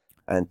clause,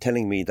 and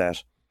telling me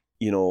that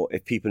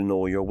if people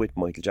know you're with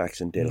Michael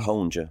Jackson, they'll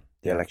hound you.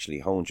 They'll actually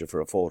hound you for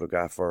a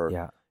photograph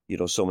or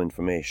some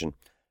information,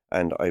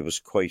 and I was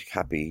quite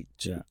happy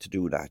to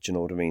do that. You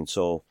know what I mean?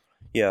 So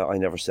yeah, I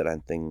never said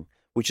anything,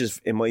 which is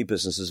in my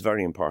business is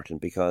very important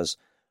because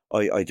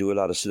I do a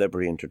lot of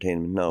celebrity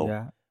entertainment now.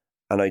 Yeah.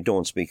 And I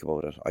don't speak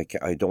about it.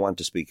 I don't want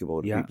to speak about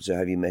it. Yeah. People say,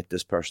 have you met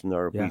this person?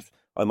 Or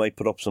I might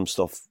put up some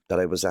stuff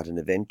that I was at an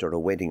event or a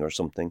wedding or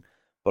something,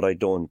 but I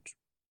don't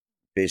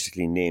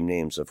basically name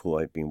names of who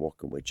I've been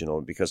working with,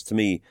 because to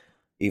me,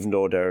 even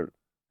though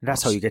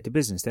that's how you get the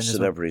business then.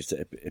 Celebrities,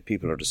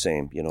 people are the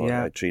same,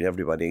 I treat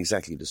everybody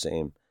exactly the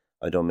same.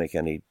 I don't make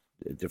any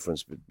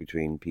difference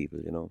between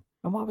people,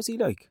 And what was he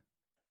like?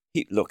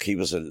 He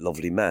was a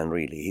lovely man,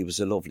 really. He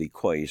was a lovely,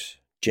 quiet,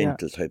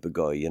 gentle type of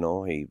guy,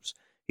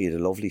 He had a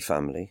lovely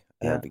family.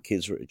 The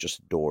kids just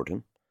adored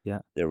him. Yeah.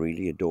 They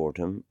really adored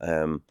him.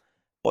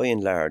 By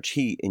and large,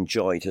 he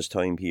enjoyed his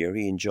time here.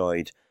 He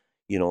enjoyed,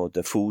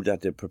 the food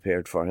that they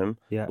prepared for him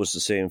was the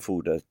same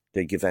food that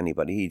they give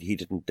anybody. He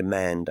didn't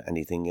demand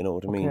anything, you know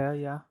what I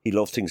mean? Yeah. He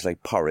loved things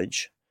like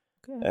porridge,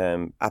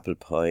 apple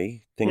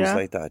pie, things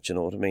like that, you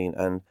know what I mean?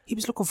 And he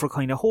was looking for a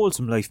kind of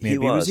wholesome life, maybe,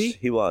 was he?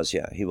 He was.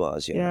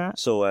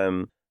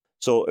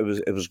 So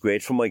it was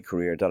great for my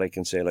career that I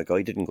can say, like,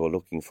 I didn't go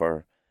looking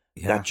for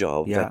that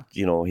job that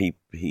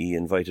he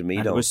invited me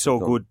and down. It was so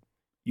good.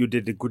 You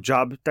did a good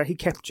job that he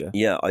kept you.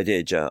 Yeah, I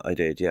did.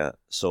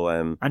 So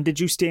and did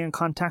you stay in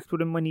contact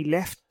with him when he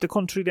left the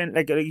country? Then,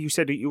 like you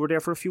said, you were there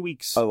for a few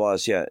weeks. I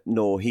was. Yeah.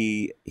 No,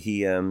 he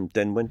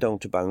then went down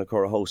to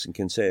Ballinacora House in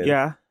Kinsale.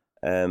 Yeah.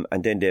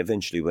 And then they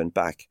eventually went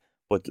back.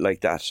 But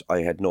like that,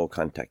 I had no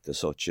contact as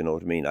such. You know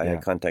what I mean? I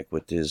had contact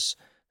with his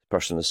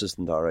personal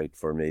assistant, all right,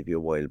 for maybe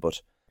a while,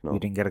 but. No. You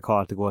didn't get a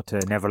call to go to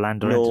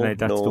Neverland or anything like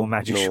that to do a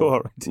magic show?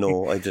 Right?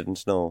 No, I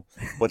didn't, no.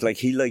 But like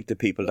he liked the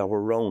people that were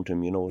around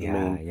him, you know what I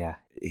mean? Yeah.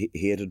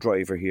 He had a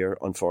driver here,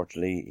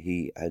 unfortunately.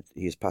 He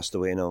has passed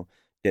away now,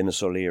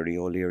 Dennis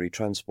O'Leary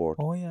Transport.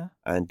 Oh, yeah.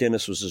 And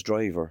Dennis was his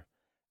driver.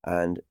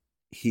 And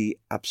he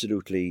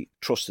absolutely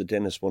trusted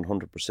Dennis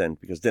 100%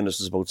 because Dennis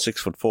was about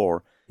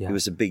 6'4". Yeah. He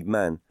was a big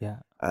man. Yeah.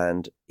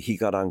 And he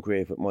got on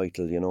great with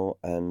Michael,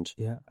 and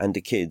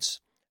the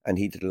kids. And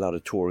he did a lot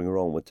of touring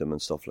around with them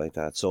and stuff like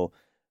that. So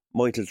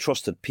Michael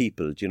trusted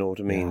people, do you know what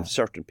I mean? Yeah.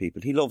 Certain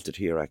people. He loved it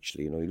here,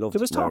 actually. He loved it. There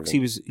was talks he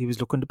was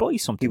looking to buy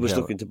something. He was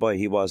looking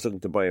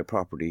to buy a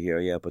property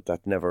here, but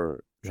that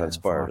never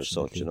transpired as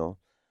such,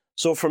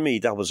 So for me,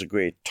 that was a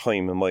great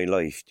time in my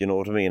life, do you know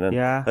what I mean? And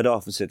I'd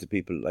often say to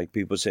people, like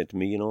people say to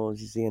me,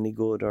 is he any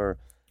good? Or,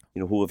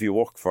 who have you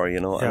worked for,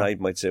 And I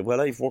might say, well,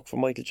 I've worked for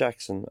Michael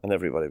Jackson. And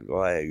everybody would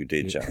go, you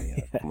did, John.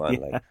 Come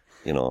on,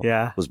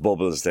 was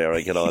Bubbles there?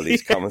 I get all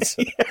these comments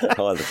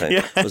all the time.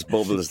 Yeah. Was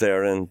Bubbles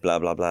there and blah,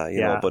 blah, blah,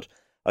 you know. But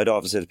I'd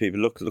often say to people,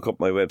 look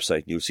up my website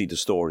and you'll see the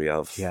story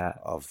of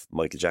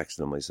Michael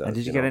Jackson and myself. And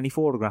did you get any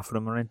photograph of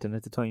him or anything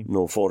at the time?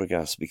 No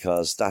photographs,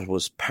 because that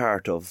was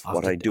part of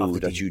what I do,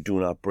 that you do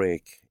not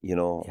break,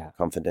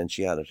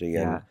 confidentiality.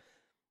 And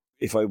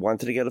if I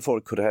wanted to get a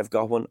photo, could I have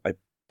got one? I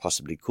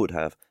possibly could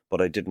have,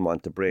 but I didn't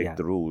want to break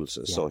the rules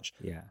as such.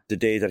 Yeah. The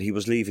day that he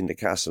was leaving the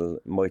castle,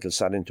 Michael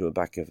sat into the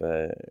back of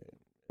a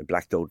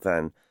blacked out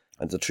van,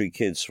 and the three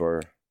kids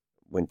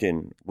went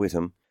in with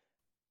him.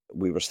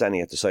 We were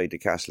standing at the side of the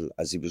castle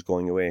as he was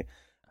going away,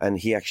 and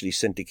he actually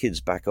sent the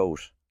kids back out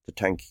to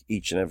thank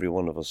each and every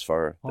one of us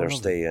for their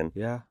stay. And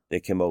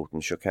they came out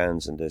and shook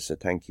hands and they said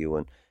thank you.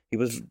 And they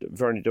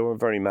were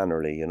very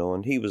mannerly,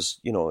 and he was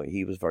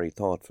very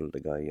thoughtful, the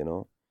guy,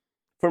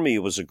 For me,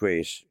 it was a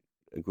great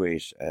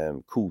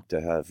coup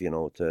to have,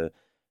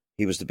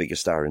 he was the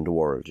biggest star in the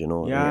world,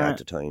 at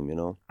the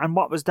time, And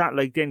what was that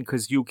like then?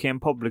 Because you came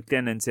public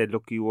then and said,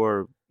 look,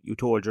 you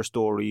told your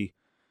story.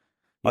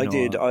 I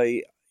did.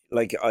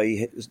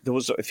 There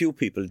was a few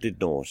people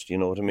did know it, you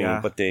know what I mean? Yeah,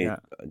 but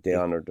they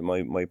honoured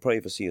my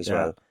privacy as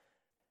well.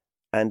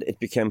 And it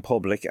became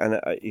public.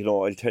 And,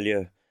 I'll tell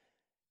you,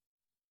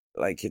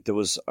 I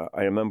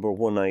remember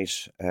one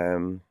night,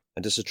 and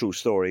this is a true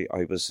story,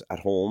 I was at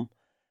home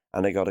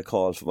and I got a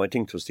call from, I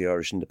think it was the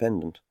Irish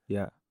Independent.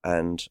 Yeah.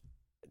 And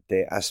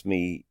they asked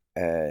me,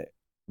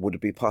 would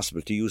it be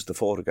possible to use the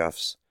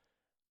photographs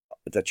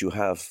that you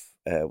have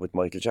with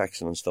Michael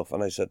Jackson and stuff.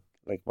 And I said,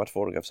 like, what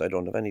photographs? I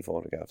don't have any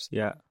photographs.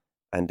 Yeah.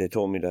 And they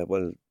told me that,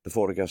 well, the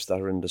photographs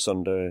that are in the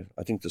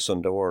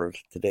Sunday World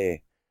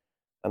today.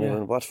 And I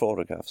went, what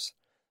photographs?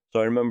 So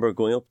I remember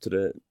going up to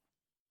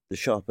the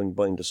shop and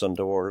buying the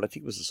Sunday World. I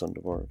think it was the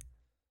Sunday World.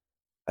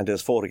 And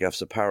there's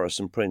photographs of Paris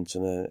in print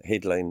and a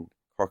headline,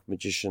 Cork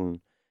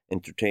Magician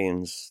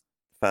entertains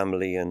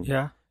family, and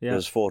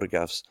there's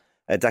photographs.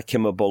 That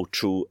came about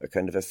through a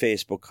kind of a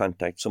Facebook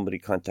contact. Somebody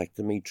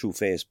contacted me through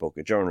Facebook,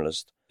 a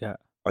journalist. Yeah.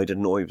 I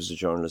didn't know he was a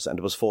journalist, and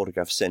there was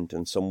photographs sent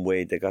in some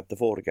way. They got the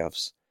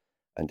photographs,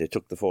 and they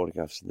took the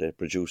photographs, and they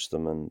produced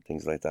them and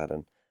things like that.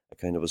 And I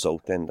kind of was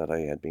out then that I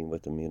had been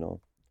with them, you know.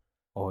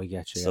 Oh, I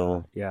get you.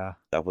 So yeah,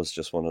 that was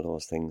just one of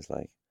those things,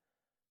 like.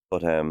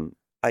 But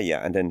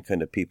and then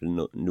kind of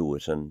people knew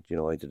it, and you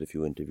know, I did a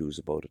few interviews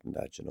about it and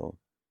that, you know.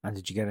 And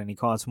did you get any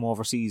calls from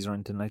overseas or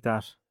anything like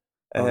that?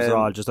 Or was it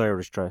all just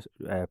Irish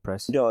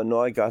press?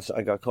 No, I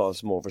got calls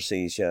from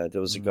overseas. Yeah,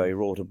 there was a guy who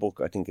wrote a book.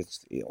 I think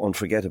it's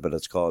Unforgettable.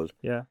 It's called.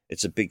 Yeah,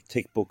 it's a big,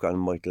 thick book on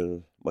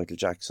Michael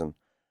Jackson,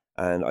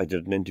 and I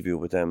did an interview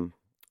with them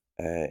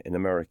in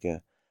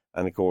America.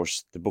 And of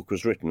course, the book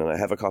was written, and I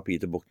have a copy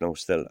of the book now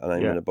still, and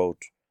I'm in about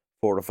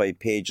 4 or 5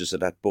 pages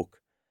of that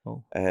book.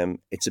 Oh.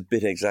 It's a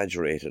bit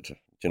exaggerated. Do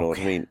you know what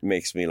I mean? It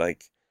makes me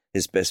like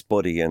his best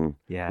buddy, and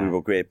we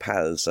were great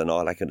pals and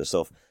all that kind of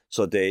stuff.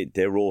 So they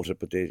wrote it,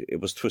 but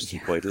it was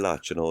twisted quite a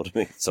lot, you know what I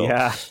mean? So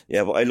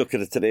but I look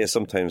at it today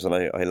sometimes and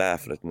I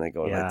laugh at it and I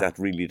go, like, that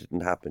really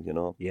didn't happen, you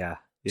know? Yeah.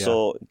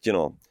 So, you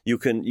know, you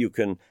can,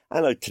 and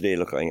like today,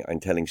 look, I'm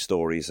telling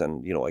stories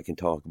and, you know, I can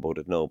talk about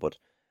it now, but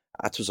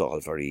that was all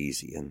very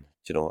easy. And,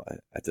 you know,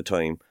 at the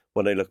time,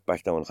 when I look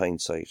back now in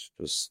hindsight,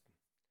 it was,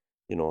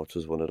 you know, it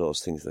was one of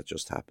those things that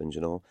just happened,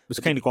 you know. It was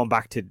kind of going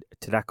back to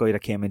that guy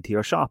that came into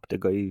your shop, the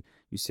guy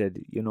you said,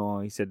 you know,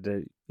 he said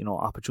that, you know,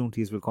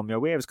 opportunities will come your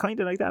way. It was kind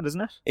of like that,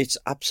 isn't it? It's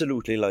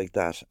absolutely like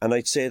that. And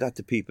I'd say that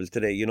to people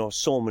today, you know,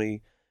 so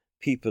many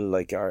people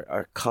like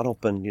are caught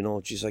up in, you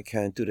know, geez, I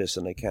can't do this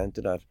and I can't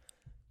do that.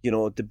 You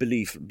know, the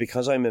belief,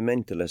 because I'm a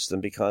mentalist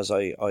and because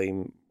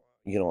I'm,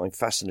 you know, I'm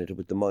fascinated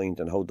with the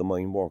mind and how the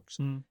mind works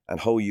and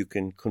how you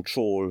can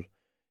control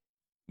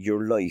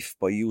your life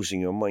by using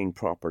your mind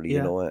properly,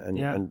 you know,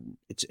 and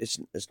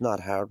it's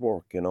not hard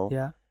work, you know.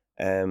 Yeah.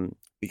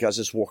 Because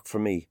it's worked for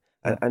me.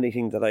 And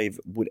anything that I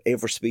would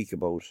ever speak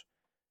about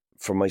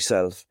for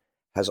myself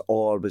has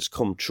always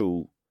come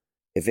through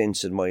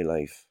events in my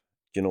life,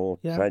 you know,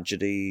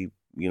 tragedy,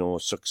 you know,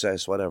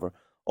 success, whatever,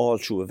 all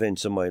through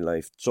events in my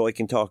life. So I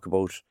can talk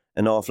about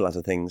an awful lot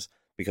of things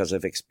because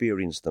I've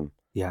experienced them.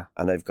 Yeah.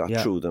 And I've got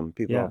through them.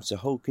 People often say,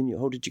 how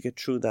did you get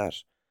through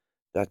that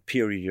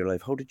period of your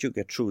life? How did you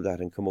get through that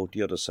and come out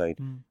the other side?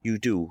 You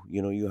do,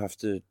 you know, you have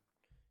to,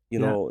 you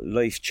know,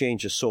 life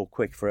changes so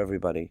quick for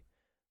everybody.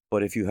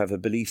 But if you have a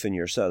belief in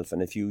yourself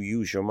and if you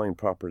use your mind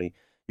properly,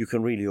 you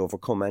can really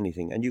overcome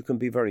anything and you can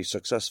be very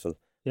successful,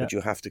 but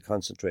you have to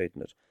concentrate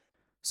on it.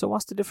 So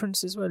what's the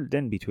difference as well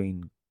then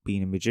between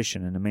being a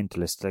magician and a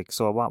mentalist? Like,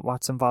 so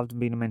what's involved in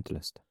being a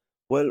mentalist?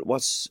 Well,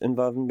 what's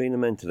involved in being a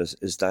mentalist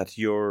is that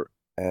you're,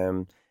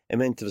 a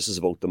mentalist is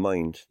about the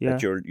mind,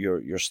 that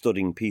you're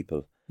studying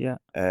people. Yeah.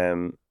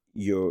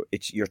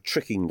 You're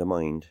tricking the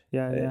mind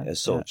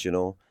as such, you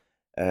know.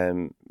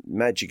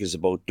 Magic is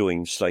about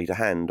doing sleight of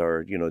hand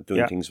or, you know,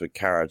 doing things with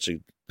cards, or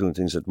doing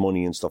things with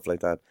money and stuff like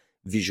that,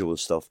 visual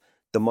stuff.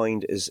 The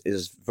mind is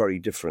very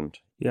different.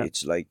 Yeah.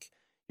 It's like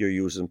you're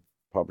using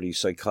probably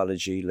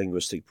psychology,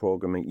 linguistic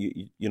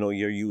programming. You know,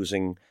 you're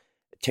using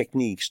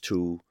techniques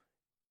to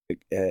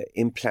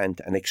implant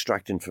and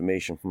extract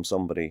information from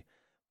somebody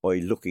by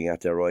looking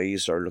at their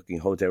eyes or looking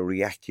how they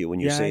react to you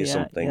when you say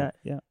something.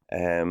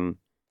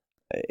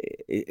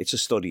 It's a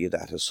study of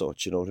that as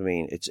such, you know what I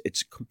mean?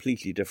 It's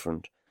completely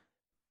different.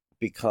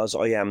 Because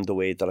I am the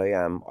way that I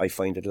am, I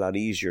find it a lot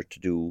easier to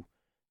do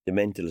the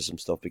mentalism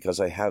stuff because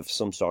I have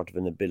some sort of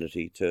an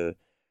ability to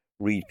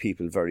read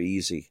people very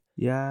easy.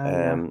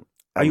 Are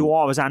you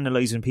always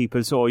analysing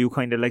people? So are you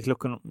kind of like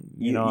looking,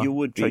 you know...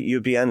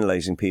 You'd be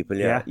analysing people,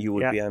 you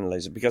would be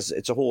analysing because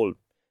it's a whole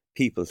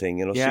people thing,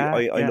 you know.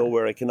 I know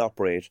where I can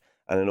operate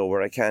and I know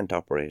where I can't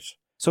operate.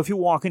 So if you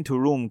walk into a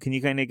room, can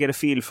you kind of get a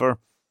feel for...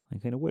 I'm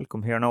kind of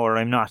welcome here now, or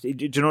I'm not. Do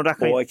you know that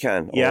kind? Oh, I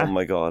can. Yeah? Oh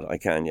my God, I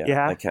can.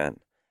 Yeah, I can.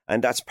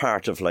 And that's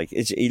part of like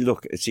it's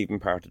even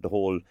part of the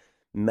whole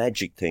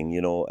magic thing.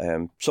 You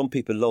know, some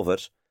people love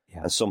it,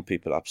 and some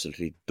people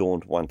absolutely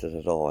don't want it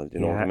at all. You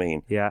know what I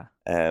mean? Yeah.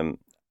 And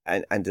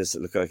there's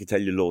I can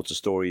tell you loads of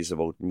stories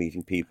about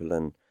meeting people,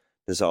 and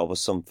there's always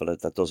some fella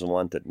that doesn't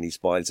want it, and he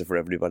spoils it for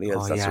everybody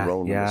else that's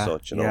around him and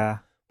such. You know. Yeah.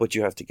 But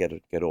you have to get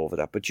over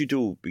that. But you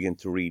do begin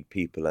to read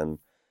people and.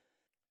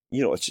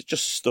 You know, it's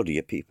just a study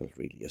of people,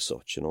 really, as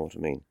such, you know what I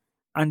mean?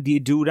 And do you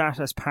do that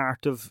as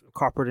part of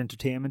corporate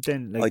entertainment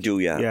then? Like, I do,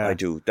 yeah, I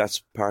do. That's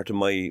part of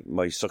my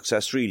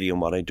success, really,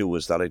 and what I do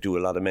is that I do a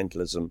lot of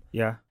mentalism.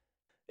 Yeah.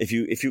 If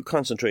you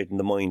concentrate on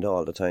the mind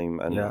all the time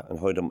and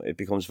how it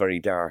becomes very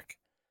dark.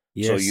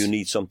 Yes. So you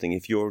need something.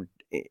 If you're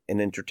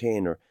an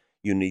entertainer,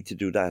 you need to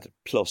do that.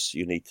 Plus,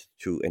 you need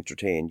to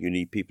entertain. You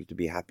need people to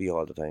be happy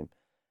all the time.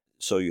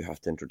 so you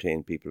have to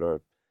entertain people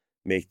or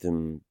make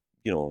them,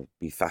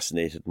 be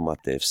fascinated in what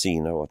they've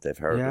seen or what they've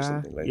heard or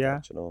something like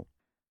that,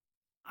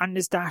 And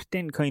is that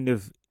then kind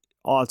of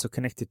also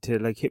connected to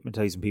like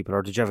hypnotising people,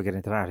 or did you ever get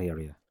into that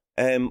area?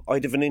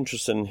 I'd have an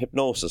interest in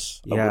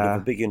hypnosis. I would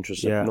have a big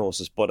interest in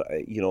hypnosis, but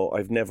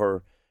I've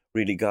never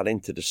really got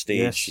into the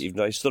stage. Yes. Even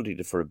though I studied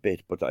it for a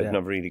bit, but I've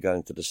never really got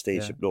into the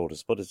stage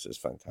hypnosis. But it's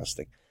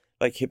fantastic.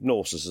 Like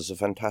hypnosis is a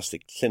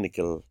fantastic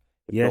clinical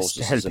hypnosis.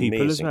 Yes, to help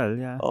people amazing. as well.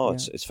 Yeah. Oh,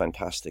 it's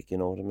fantastic. You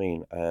know what I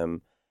mean?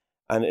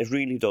 And it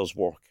really does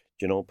work.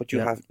 But you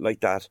have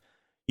like that.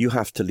 You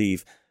have to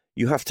leave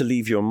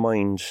your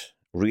mind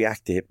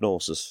react to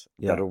hypnosis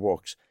that it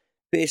works.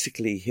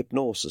 Basically,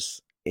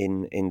 hypnosis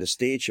in the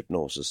stage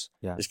hypnosis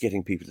is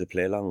getting people to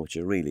play along with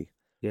you, really.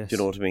 Yes. Do you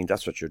know what I mean?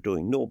 That's what you're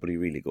doing. Nobody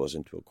really goes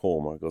into a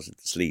coma or goes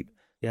into sleep.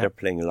 Yeah. They're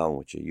playing along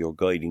with you. You're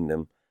guiding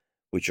them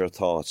with your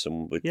thoughts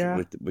and with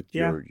your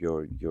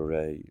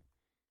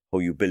how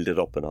you build it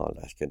up and all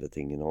that kind of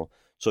thing,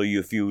 So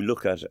if you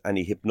look at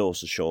any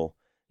hypnosis show,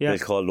 they'll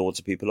call loads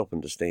of people up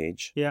on the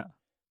stage. Yeah.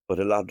 But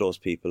a lot of those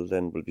people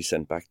then will be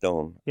sent back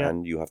down,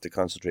 and you have to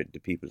concentrate on the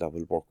people that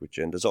will work with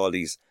you. And there's all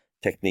these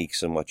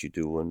techniques and what you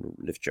do and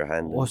lift your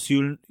hand. Oh,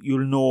 so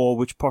you'll know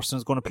which person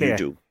is going to play.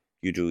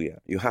 You do, yeah.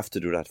 You have to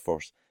do that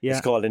first. Yeah.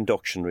 It's called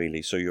induction,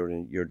 really. So you're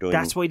doing.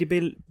 That's why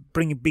they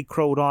bring a big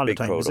crowd all the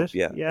time, is it?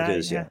 Yeah, it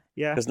is. Yeah.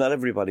 Because not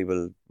everybody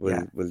will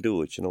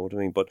do it. You know what I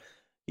mean? But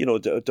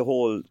the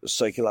whole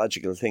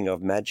psychological thing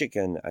of magic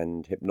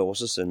and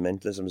hypnosis and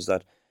mentalism is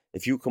that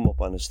if you come up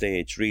on a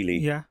stage,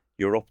 really,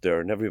 you're up there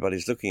and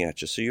everybody's looking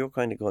at you, so you're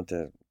kind of going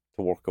to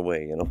work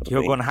away. You know what I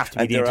mean? You're going to have to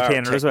be the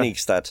entertainer as well. There are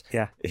techniques that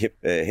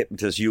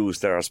hypnotists use.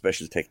 There are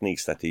special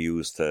techniques that they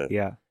use to,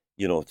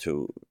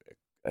 to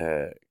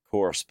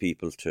coerce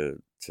people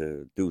to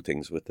do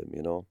things with them.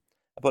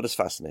 But it's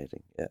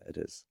fascinating. Yeah, it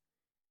is.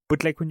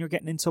 But like when you're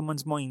getting in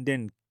someone's mind,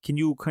 then can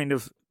you kind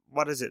of,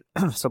 what is it?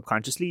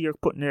 Subconsciously, you're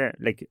putting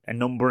a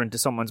number into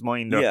someone's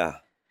mind. Or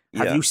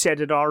have you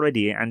said it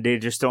already and they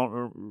just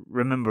don't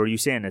remember you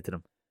saying it to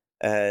them?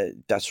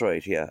 That's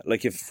right, yeah.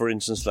 Like if, for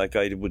instance, like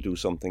I would do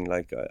something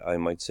like I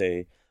might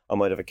say, I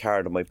might have a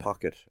card in my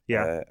pocket in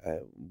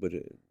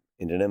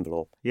an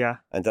envelope. Yeah.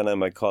 And then I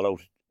might call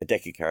out a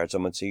deck of cards. I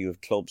might say you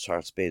have clubs,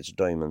 hearts, spades,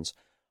 diamonds.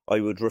 I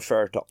would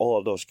refer to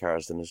all those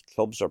cards, and as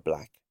clubs are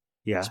black,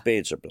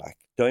 spades are black,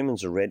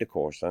 diamonds are red, of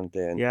course, aren't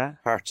they? And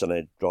hearts, and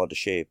I draw the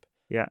shape.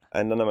 Yeah.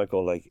 And then I might go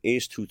like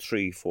ace, 2,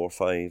 3, 4,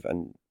 5,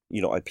 and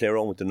I play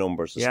around with the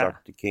numbers to start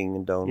the king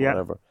and down,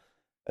 whatever.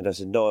 And I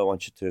said, no, I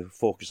want you to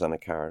focus on a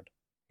card.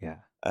 Yeah.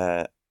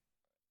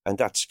 And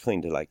that's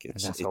kind of like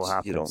it's how it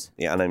happens.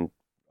 And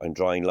I'm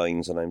drawing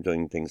lines and I'm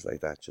doing things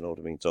like that, you know what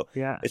I mean? So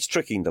it's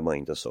tricking the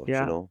mind as such,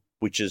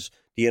 which is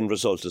the end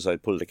result is I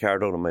pull the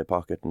card out of my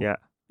pocket and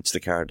it's the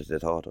card that they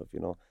thought of,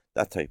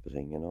 that type of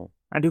thing,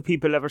 And do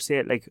people ever say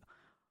it like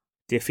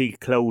they feel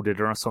clouded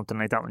or something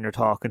like that when you're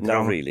talking to them?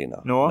 Not really,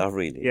 no. No? Not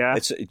really. Yeah.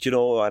 It's, you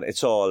know what,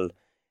 it's all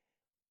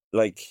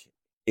like,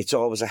 it's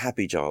always a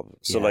happy job.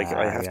 So I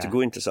have to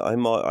go into,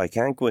 I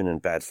can't go in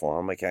bad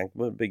form. I can't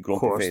go with a big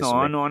grumpy face.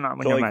 No, not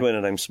when you're I go in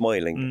and I'm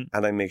smiling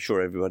and I make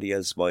sure everybody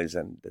else smiles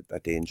and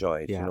that they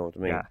enjoy it. You know what I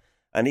mean? Yeah.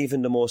 And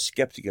even the most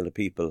skeptical of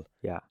people,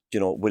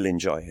 will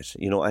enjoy it.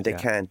 And they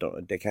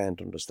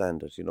can't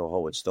understand it.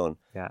 How it's done.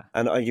 Yeah.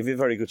 And I give you a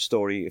very good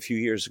story. A few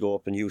years ago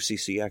up in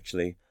UCC,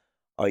 actually,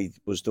 I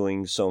was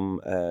doing some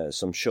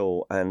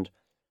show and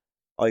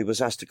I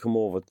was asked to come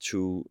over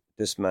to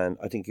this man.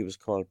 I think he was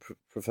called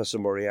Professor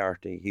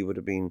Moriarty. He would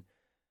have been,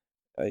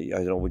 I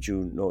don't know, would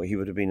you know, he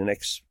would have been an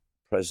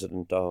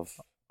ex-president of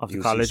the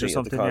UCC, college or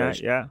something,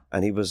 yeah.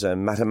 And he was a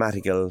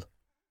mathematical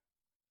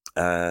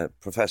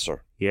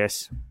professor.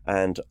 Yes.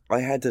 And I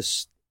had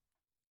this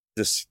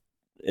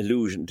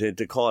illusion,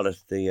 to call it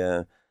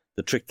the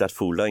trick that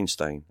fooled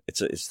Einstein.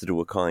 It's to do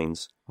with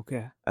coins.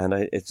 Okay. And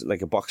it's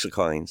like a box of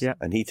coins. Yeah.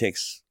 And he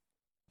takes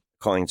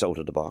coins out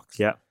of the box.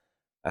 Yeah.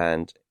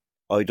 And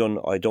I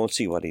don't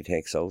see what he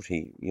takes out.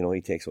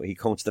 He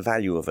counts the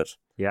value of it.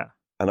 Yeah.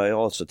 And I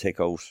also take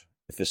out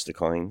a fist of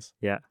coins.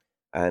 Yeah.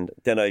 And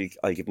then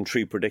I give him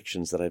 3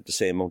 predictions that I have the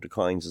same amount of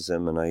coins as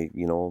him, and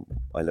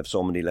I'll have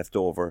so many left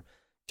over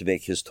to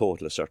make his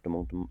total a certain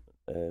amount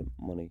of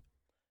money.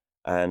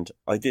 And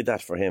I did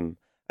that for him,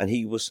 and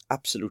he was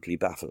absolutely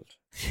baffled.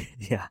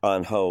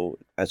 On how.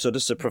 And so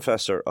this is a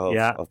professor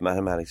of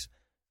mathematics,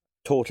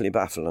 totally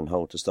baffled on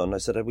how it's done. I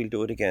said, I will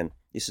do it again.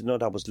 He said, no,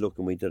 that was luck,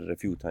 and we did it a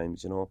few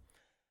times,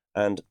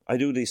 And I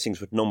do these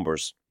things with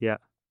numbers. Yeah.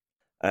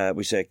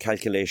 We say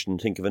calculation,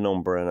 think of a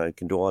number, and I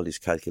can do all these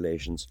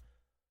calculations.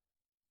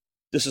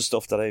 This is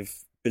stuff that I've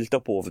built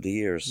up over the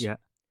years. Yeah.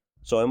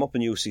 So I'm up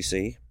in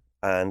UCC,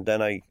 and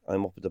then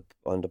I'm up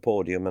on the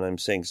podium, and I'm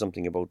saying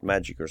something about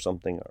magic or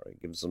something, or I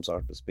give some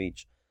sort of a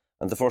speech.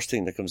 And the first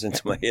thing that comes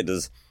into my head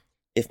is,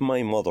 if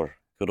my mother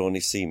could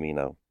only see me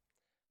now.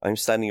 I'm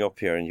standing up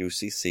here in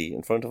UCC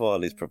in front of all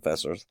these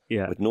professors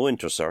with no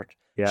intercert.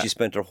 Yeah. She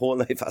spent her whole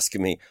life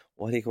asking me,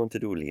 what are you going to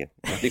do, Liam?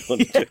 What are you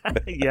going to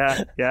do?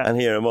 Yeah.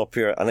 And here I'm up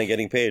here and I'm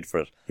getting paid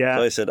for it. Yeah.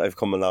 So I said, I've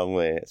come a long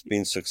way. It's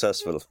been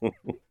successful.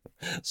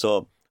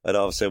 So I'd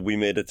always say we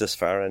made it this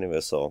far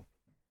anyway, so.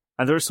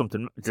 And there's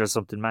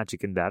something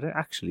magic in that,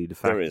 actually. The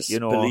fact, there is,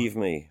 believe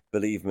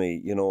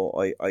me, you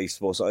know, I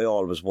suppose I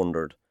always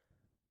wondered,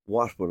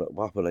 what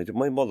will I do?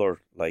 My mother,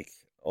 like,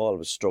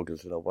 always struggled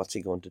to know, what's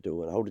he going to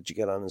do, and how did you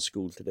get on in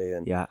school today?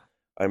 And yeah.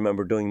 I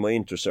remember doing my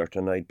intercert,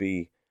 and I'd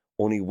be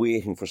only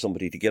waiting for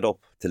somebody to get up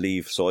to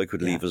leave so I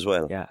could leave as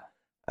well. Yeah.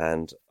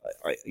 And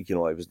I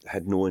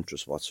had no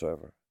interest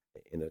whatsoever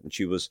in it. And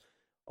she was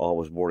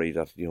always worried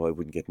that, you know, I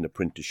wouldn't get an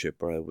apprenticeship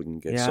or I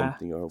wouldn't get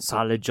something. Or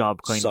solid job,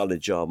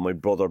 solid job. My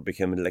brother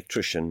became an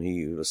electrician.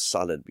 He was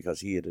solid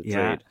because he had a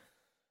trade.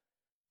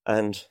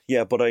 And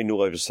but I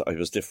knew I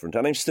was different.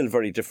 And I'm still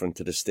very different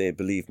to this day,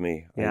 believe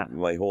me. Yeah.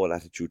 My whole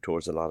attitude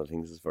towards a lot of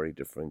things is very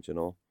different, you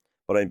know.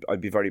 But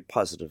I'd be very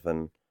positive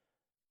and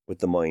with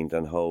the mind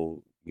and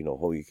how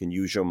you can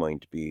use your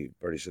mind to be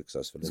very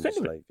successful in this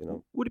life, you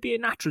know. Would it be a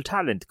natural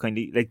talent, kind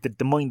of, like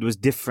the mind was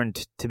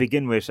different to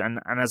begin with, and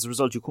as a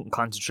result you couldn't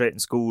concentrate in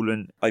school?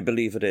 And I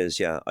believe it is,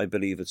 yeah. I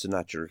believe it's a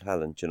natural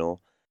talent, you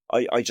know.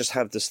 I just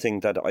have this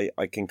thing that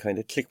I can kind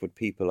of click with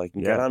people, I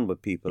can get on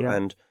with people,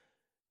 and,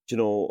 you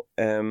know,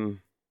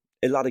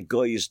 a lot of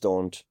guys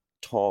don't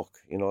talk,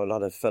 you know, a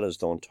lot of fellas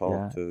don't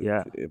talk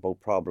about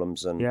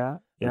problems and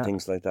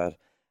things like that.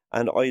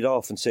 And I'd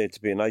often say to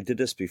me, and I did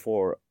this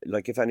before,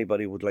 like if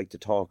anybody would like to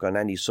talk on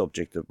any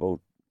subject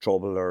about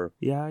trouble or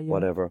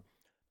whatever,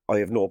 I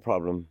have no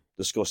problem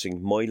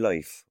discussing my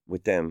life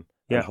with them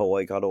and how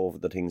I got over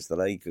the things that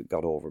I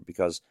got over.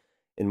 Because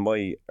in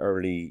my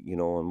early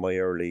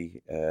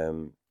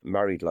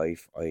married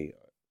life,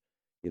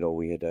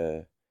 we had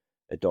a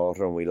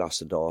daughter and we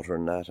lost a daughter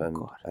and that, and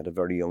at a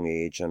very young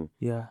age. And,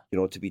 you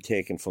know, to be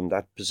taken from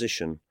that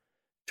position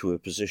to a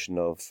position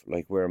of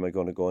like, where am I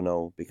going to go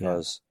now?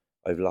 Because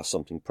I've lost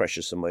something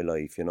precious in my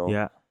life, you know.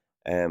 Yeah.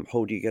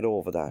 How do you get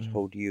over that?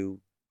 How do you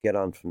get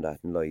on from that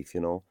in life,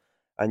 you know?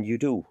 And you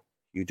do,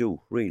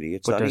 really.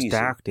 It's not easy. But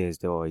there's dark days,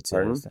 though, I'd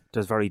say.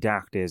 There's very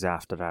dark days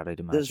after that, I'd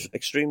imagine. There's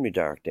extremely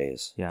dark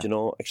days, you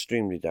know,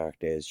 extremely dark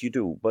days. You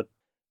do, but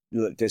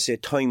they say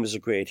time is a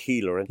great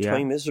healer, and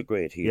time is a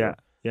great healer.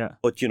 Yeah.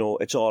 But, you know,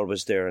 it's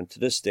always there, and to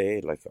this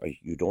day, like,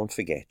 you don't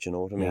forget, you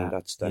know what I mean?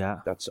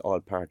 That's all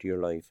part of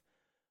your life.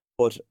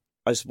 But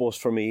I suppose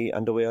for me,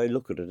 and the way I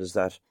look at it is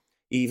that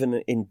even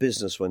in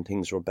business when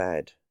things were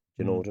bad,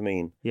 you know what I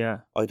mean?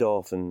 Yeah. I'd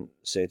often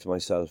say to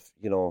myself,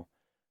 you know,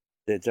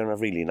 they're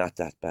really not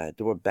that bad.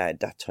 They were bad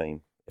that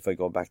time. If I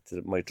go back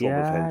to my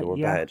trouble time, they were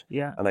bad.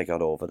 Yeah. And I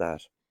got over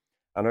that.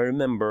 And I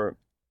remember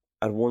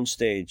at one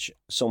stage,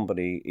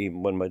 somebody,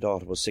 even when my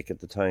daughter was sick at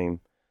the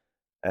time,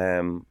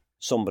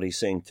 somebody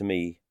saying to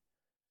me,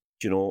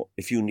 you know,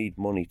 if you need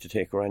money to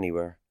take her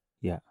anywhere,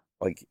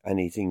 like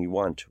anything you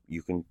want,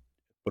 you can,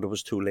 but it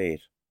was too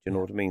late. Do you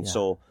know what I mean?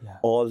 So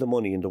all the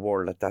money in the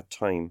world at that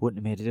time wouldn't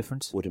have made a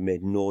difference. Would have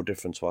made no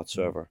difference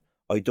whatsoever.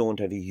 I don't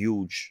have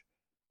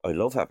I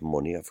love having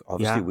money.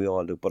 Obviously, we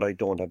all do, but I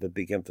don't have a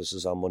big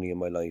emphasis on money in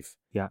my life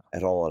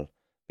at all,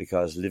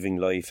 because living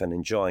life and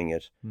enjoying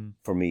it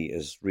for me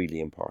is really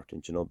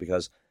important. You know,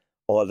 because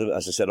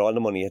as I said, all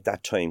the money at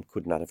that time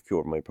could not have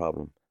cured my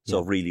problem, so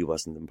it really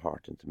wasn't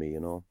important to me.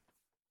 You know.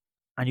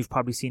 And you've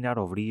probably seen that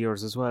over the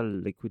years as well.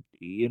 Like, with,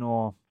 you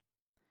know,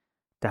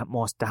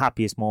 the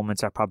happiest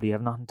moments are probably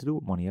have nothing to do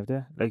with money, have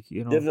they? Like,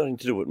 you know, they have nothing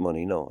to do with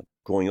money. No.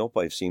 Growing up,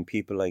 I've seen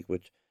people like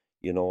with,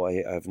 you know,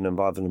 I've been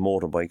involved in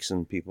motorbikes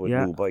and people with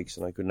new bikes,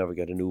 and I could never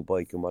get a new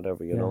bike and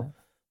whatever, you know.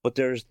 But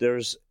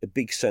there's a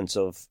big sense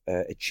of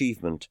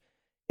achievement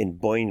in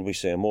buying, we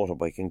say, a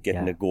motorbike and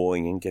getting it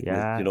going and getting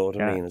it, you know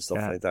what I mean, and stuff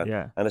like that.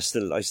 Yeah. And I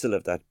still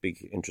have that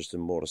big interest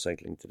in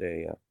motorcycling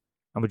today. Yeah.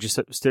 And would you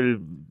still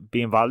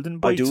be involved in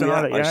bikes? I do, and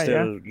all that?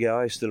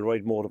 I still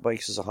ride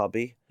motorbikes as a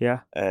hobby.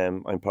 Yeah.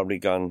 I'm probably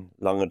gone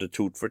long on the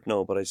tooth for it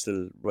now, but I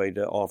still ride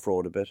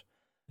off-road a bit.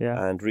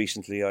 Yeah. And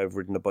recently I've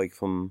ridden a bike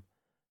from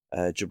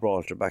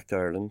Gibraltar back to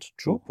Ireland,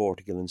 through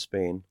Portugal and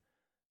Spain,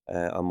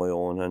 on my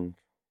own, and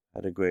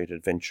had a great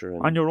adventure.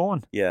 On your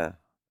own? Yeah,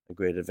 a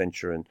great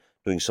adventure, and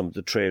doing some of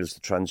the trails, the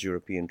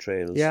trans-European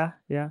trails. Yeah.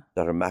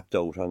 That are mapped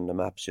out on the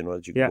maps, you know,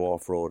 that you can go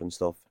off-road and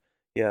stuff.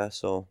 Yeah,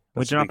 so...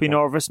 Would you not be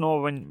nervous,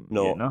 no? When,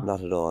 no,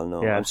 not at all,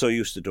 no. Yeah. I'm so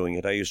used to doing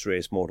it. I used to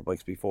race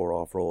motorbikes before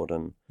off-road,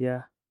 and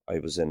I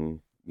was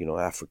in, you know,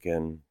 Africa,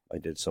 and I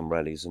did some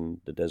rallies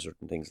in the desert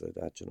and things like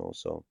that, you know,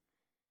 so...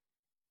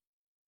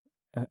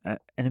 An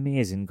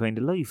amazing kind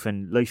of life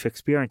and life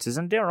experiences,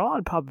 and they're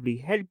all probably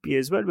help you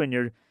as well when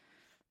you're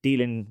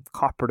dealing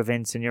corporate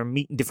events and you're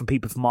meeting different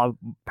people from all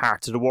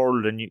parts of the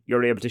world, and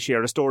you're able to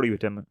share a story with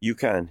them. You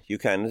can,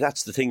 and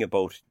that's the thing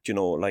about, you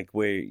know, like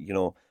where, you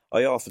know,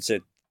 I often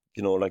said,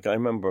 you know, like I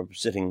remember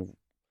sitting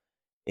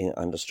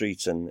on the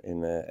streets in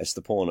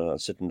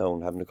Estepona, sitting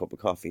down having a cup of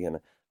coffee, and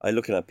I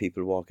looking at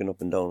people walking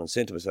up and down and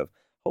saying to myself,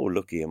 how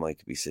lucky am I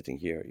to be sitting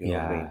here? You know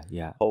what I mean?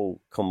 Yeah. How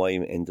come I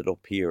ended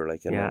up here?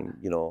 Like, and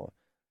you know,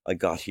 I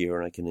got here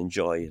and I can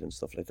enjoy it and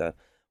stuff like that.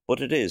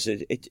 But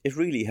it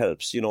really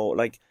helps, you know,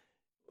 like,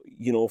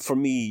 you know, for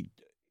me,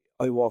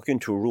 I walk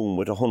into a room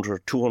with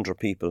 100, 200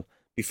 people.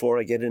 Before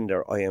I get in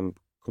there, I am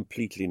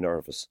completely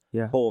nervous.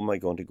 Yeah. How am I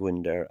going to go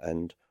in there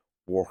and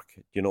work.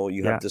 You know,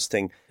 you have this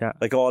thing,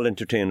 like all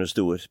entertainers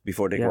do it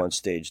before they go on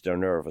stage. They're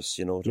nervous,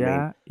 you know what I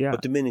mean? Yeah.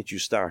 But the minute you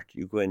start,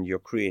 you go in, you're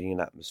creating an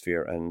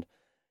atmosphere, and,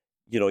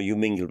 you know, you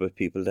mingle with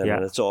people then,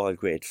 and it's all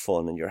great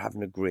fun, and you're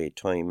having a great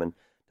time, and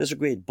there's a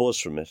great buzz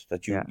from it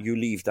that you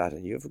leave that,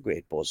 and you have a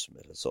great buzz from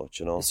it as such,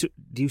 you know. So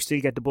do you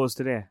still get the buzz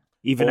today?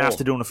 Even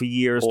after doing it for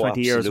years,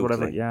 20 years,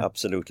 whatever? Yeah,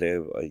 absolutely.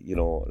 You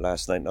know,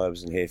 last night I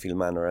was in Hayfield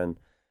Manor, and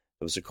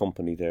there was a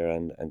company there,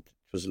 and it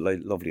was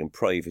lovely and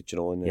private, you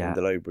know, in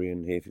the library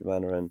in Hayfield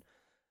Manor, and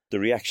the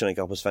reaction I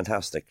got was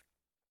fantastic.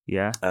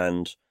 Yeah.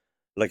 And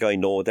like I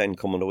know then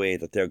coming away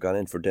that they're gone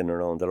in for dinner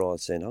now, and they're all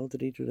saying, how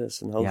did he do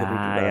this and how did he do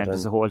that? Yeah,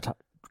 there's a whole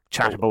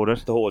chat about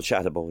it. The whole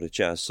chat about it,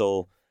 yeah.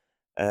 So,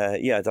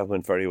 that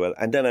went very well.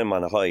 And then I'm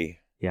on a high.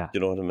 Yeah.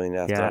 You know what I mean?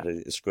 After that,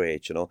 it's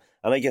great, you know.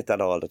 And I get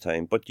that all the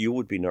time. But you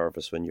would be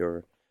nervous when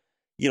you're,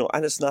 you know,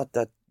 and it's not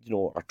that, you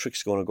know, our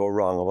trick's going to go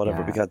wrong or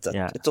whatever, because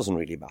it doesn't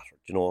really matter.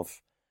 You know,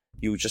 if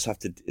you just have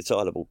to, it's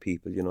all about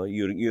people, you know.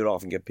 You'd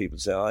often get people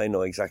say, I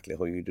know exactly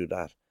how you do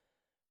that.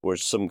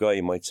 Whereas some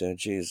guy might say,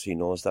 geez, he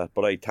knows that.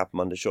 But I tap him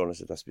on the shoulder and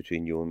say, that's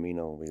between you and me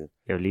now.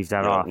 We'll leave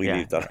that off.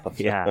 Leave that off.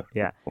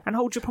 Yeah. And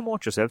how do you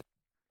promote yourself?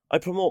 I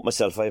promote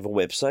myself. I have a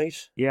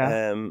website.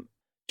 Yeah.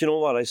 Do you know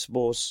what? I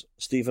suppose,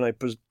 Stephen, I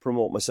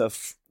promote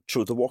myself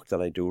through the work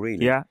that I do,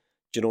 really. Yeah.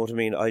 Do you know what I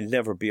mean? I'll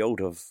never be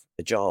out of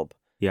a job.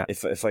 Yeah.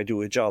 If I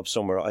do a job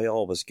somewhere, I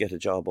always get a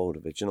job out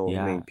of it. You know what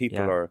I mean?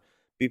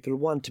 People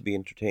want to be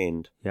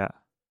entertained. Yeah.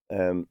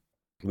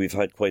 We've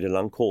had quite a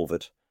long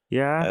COVID.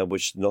 Yeah.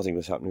 Which nothing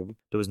was happening.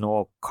 There was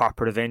no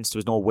corporate events. There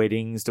was no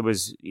weddings. There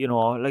was, you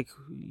know, like,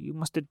 you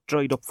must have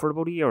dried up for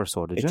about a year or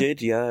so, did you? It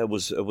did, yeah. It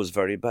was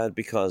very bad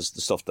because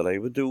the stuff that I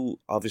would do,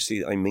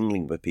 obviously I'm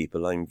mingling with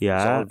people. It's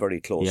all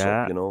very close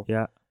up, you know.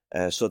 Yeah.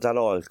 So that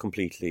all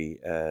completely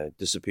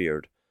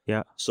disappeared.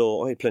 Yeah.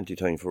 So I had plenty of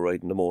time for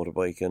riding the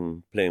motorbike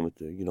and playing with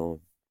the, you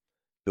know,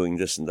 doing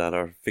this and that,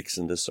 or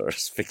fixing this or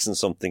fixing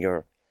something,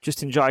 or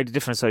just enjoy the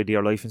different side of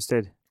your life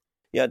instead.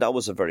 Yeah, that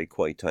was a very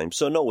quiet time.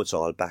 So now it's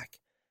all back.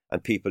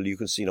 And people, you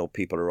can see, you know,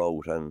 people are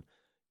out and,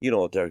 you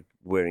know, they're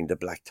wearing the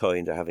black tie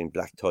and they're having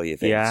black tie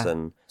events. Yeah.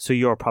 And so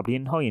you're probably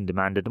in high in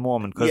demand at the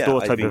moment because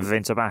those type of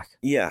events are back.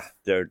 Yeah,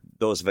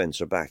 those events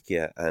are back,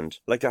 yeah. And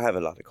like I have a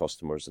lot of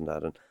customers and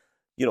that. And,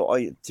 you know,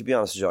 to be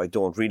honest with you, I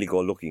don't really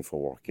go looking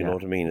for work. You know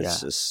what I mean?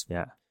 It's just,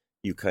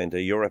 you kind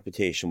of, your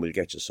reputation will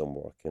get you some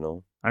work, you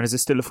know. And is it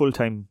still a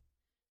full-time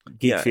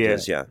gig for you? It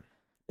is, yeah.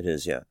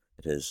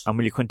 It is. And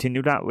will you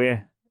continue that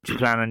way? Do you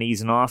plan on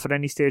easing off at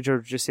any stage, or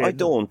just say? I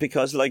don't,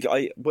 because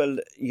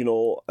you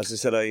know, as I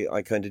said,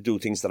 I kind of do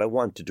things that I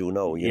want to do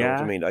now. You know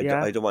what I mean?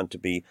 I don't want to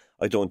be.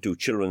 I don't do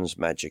children's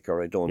magic,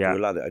 or I don't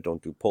do I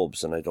don't do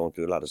pubs, and I don't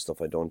do a lot of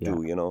stuff I don't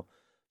do. You know,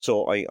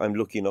 so I'm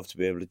lucky enough to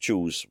be able to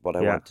choose what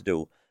I want to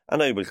do,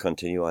 and I will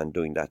continue on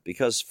doing that,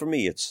 because for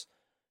me it's,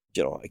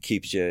 you know, it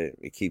keeps you,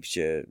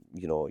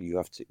 you know,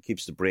 it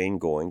keeps the brain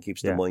going,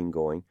 keeps the mind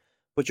going,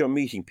 but you're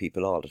meeting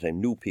people all the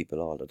time, new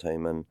people all the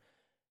time, and.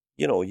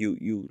 You know,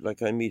 you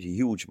like, I meet a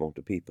huge amount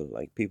of people.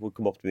 Like, people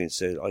come up to me and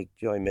say,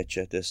 I met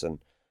you at this, and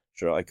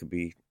sure, I could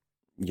be,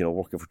 you know,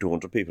 working for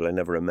 200 people. I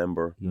never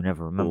remember. You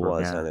never remember, who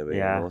it was anyway.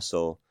 You know?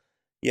 So,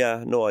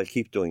 I'll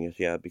keep doing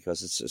it,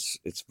 because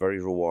it's very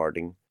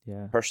rewarding.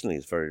 Yeah. Personally,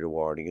 it's very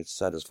rewarding. It's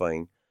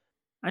satisfying.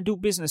 And do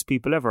business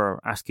people ever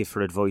ask you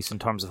for advice in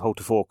terms of how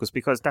to focus?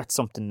 Because that's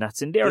something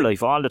that's in their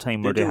life all the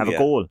time, where they have a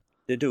goal.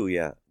 They do,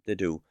 yeah. They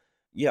do.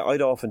 Yeah,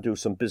 I'd often do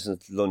some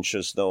business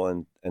lunches now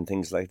and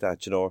things like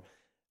that, you know.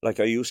 Like,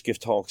 I used to give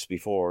talks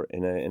before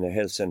in a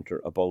health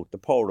centre about the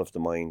power of the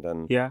mind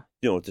and, you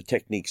know, the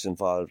techniques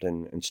involved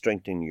in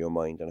strengthening your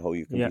mind and how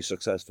you can be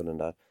successful in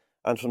that.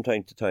 And from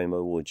time to time I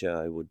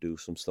would do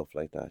some stuff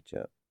like that,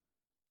 yeah.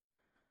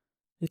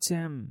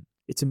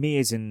 It's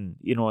amazing,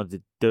 you know,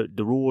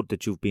 the road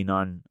that you've been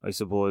on, I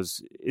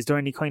suppose. Is there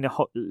any kind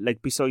of,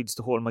 like, besides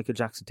the whole Michael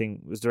Jackson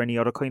thing, was there any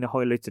other kind of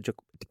highlights that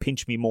the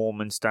pinch me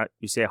moments that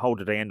you say, how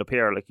did I end up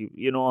here? Like,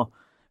 you know?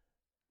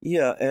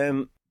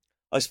 Yeah,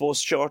 I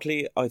suppose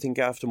shortly, I think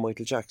after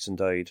Michael Jackson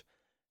died,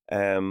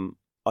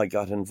 I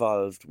got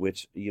involved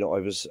with, you know,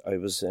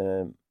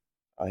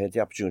 I had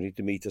the opportunity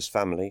to meet this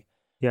family,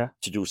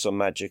 to do some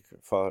magic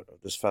for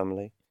this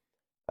family,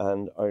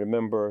 and I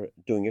remember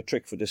doing a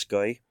trick for this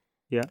guy,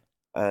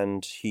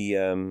 and he,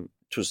 it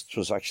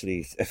was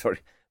actually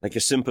like a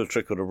simple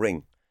trick with a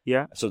ring,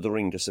 so the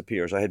ring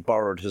disappears. I had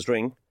borrowed his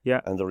ring,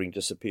 and the ring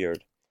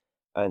disappeared,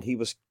 and he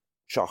was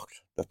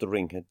shocked that the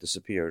ring had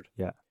disappeared,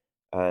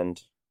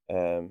 and.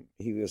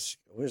 He was,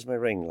 where's my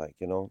ring? Like,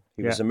 you know,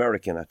 he was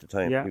American at the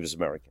time. He was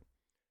American.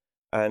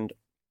 And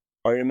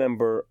I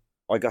remember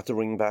I got the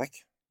ring back.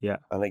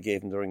 And I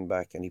gave him the ring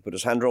back, and he put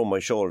his hand around my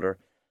shoulder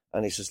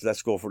and he says,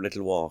 let's go for a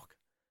little walk.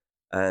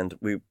 And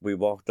we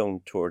walked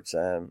down towards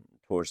the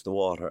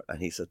water,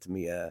 and he said to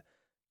me,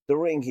 the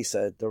ring, he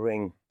said, the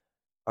ring.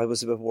 I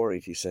was a bit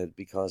worried, he said,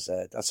 because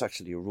that's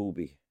actually a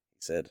ruby, he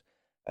said,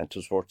 and it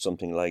was worth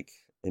something like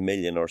 $1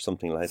 million or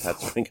something like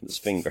that, ring in his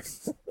finger.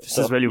 Just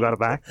as well you got it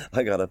back.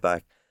 I got it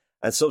back.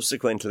 And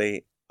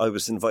subsequently, I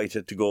was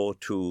invited to go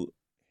to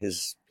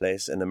his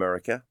place in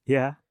America.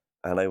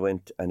 and I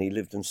went, and he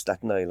lived in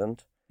Staten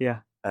Island. Yeah.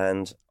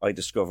 And I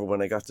discovered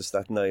when I got to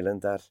Staten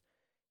Island that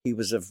he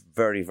was a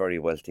very, very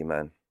wealthy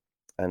man.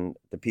 And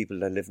the people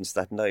that live in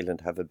Staten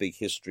Island have a big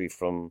history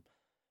from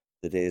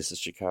the days of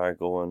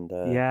Chicago, and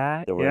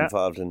they were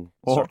involved in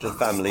certain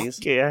families.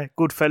 Yeah,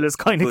 Goodfellas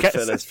kind of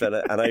Goodfellas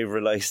fella. And I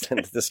realised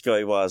that this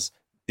guy was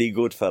the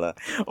good fella.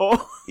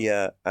 Oh.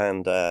 Yeah,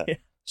 and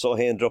so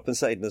I ended up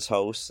inside in his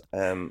house,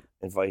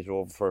 invited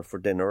over for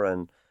dinner,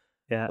 and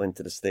went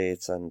to the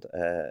States, and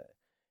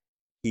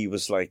he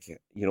was like,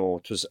 you know,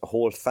 it was a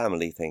whole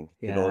family thing,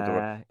 you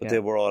know. They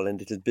were all in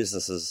little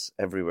businesses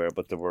everywhere,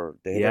 but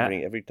they had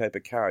every type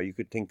of car you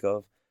could think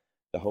of.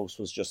 The house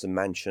was just a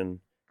mansion.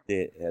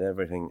 They had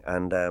everything,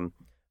 and I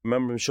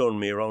remember him showing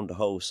me around the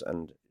house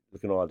and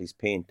looking at all these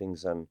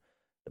paintings and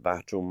the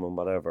bathroom and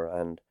whatever.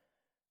 And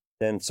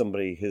then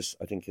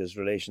I think his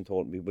relation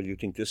told me, "Well, you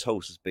think this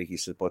house is big?" He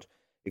said, "But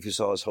if you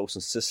saw his house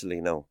in Sicily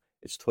now,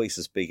 it's twice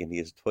as big, and he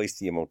has twice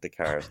the amount of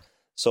cars."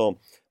 So,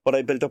 but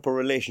I built up a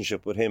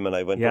relationship with him, and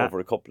I went over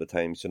a couple of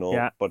times, you know.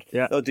 Yeah. But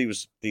no,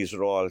 these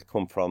are all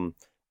come from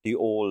the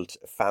old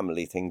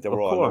family thing. They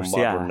were all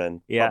modern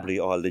and probably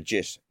all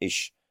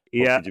legit-ish.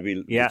 To be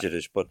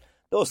legit-ish, but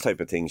those type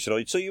of things, you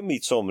know. So you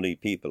meet so many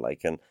people,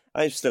 like, and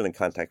I'm still in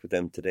contact with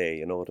them today,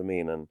 you know what I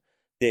mean? And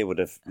they would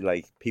have,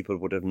 people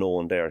would have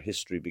known their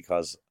history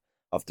because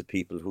of the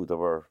people who they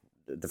were,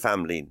 the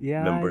family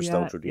members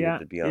down through the years.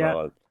 They'd be on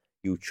all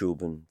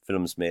YouTube and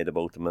films made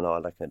about them and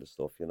all that kind of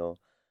stuff, you know.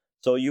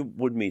 So you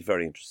would meet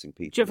very interesting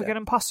people. Do you ever get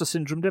imposter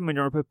syndrome then when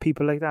you're about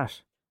people like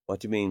that? What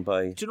do you mean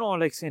by? Do you know,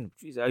 like saying,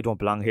 "Geez, I don't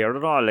belong here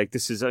at all. Like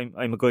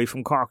I'm a guy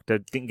from Cork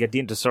that didn't get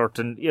into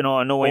certain, you know,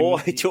 I know."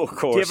 I do, of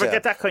course. Do you ever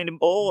get that kind of?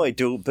 Oh, I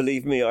do.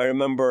 Believe me, I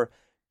remember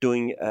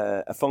doing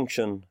a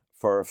function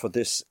for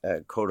this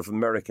crowd of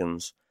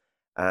Americans,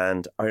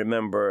 and I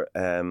remember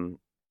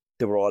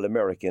they were all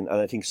American, and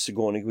I think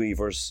Sigourney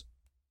Weaver's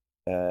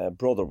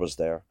brother was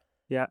there.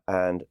 Yeah.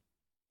 And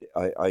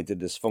I did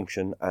this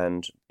function,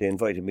 and they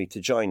invited me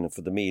to join them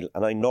for the meal,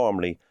 and I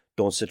normally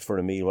don't sit for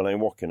a meal when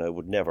I'm working. I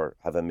would never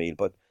have a meal,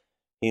 but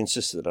he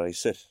insisted that I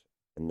sit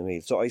in the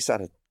meal. So I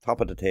sat at the top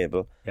of the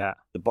table. Yeah.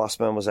 The boss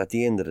man was at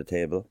the end of the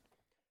table,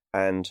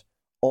 and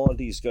all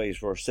these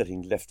guys were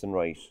sitting left and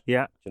right.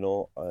 Yeah. You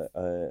know,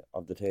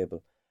 of the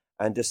table,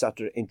 and they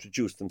started to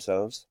introduce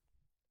themselves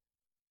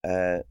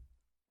to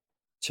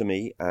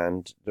me,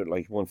 and they're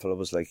like, one fellow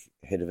was like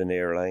head of an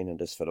airline, and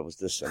this fellow was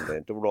this, and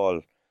they were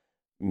all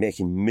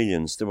making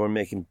millions. They were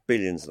making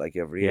billions like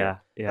every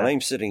year. Yeah. And I'm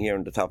sitting here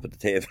on the top of the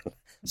table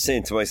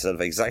saying to myself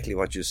exactly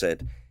what you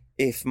said.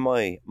 If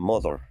my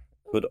mother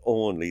could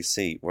only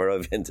see where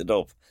I've ended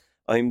up.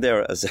 I'm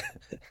there as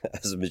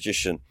a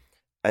magician,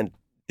 and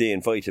they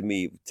invited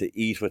me to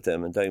eat with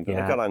them and dine, but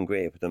I got on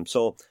great with them.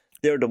 So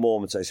they're the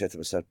moments I said to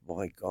myself,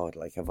 my God,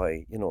 like, have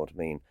I, you know what I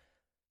mean?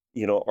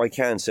 You know, I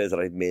can't say that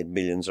I've made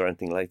millions or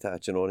anything like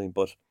that, you know what I mean?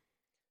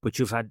 But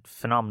you've had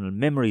phenomenal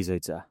memories,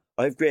 I'd say.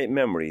 I have great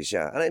memories,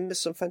 yeah. And I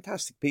miss some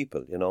fantastic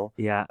people, you know.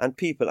 Yeah. And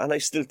I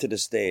still to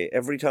this day,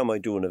 every time I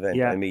do an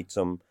event, I meet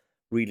some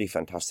really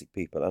fantastic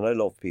people. And I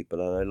love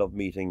people, and I love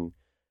meeting,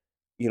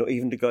 you know,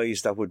 even the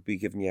guys that would be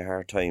giving you a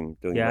hard time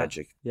doing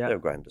magic. They're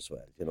grand as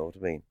well, you know what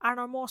I mean? And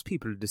are most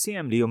people the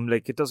same, Liam?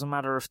 Like, it doesn't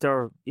matter if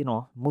they're, you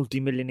know,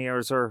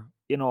 multi-millionaires or,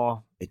 you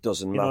know... It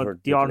doesn't matter.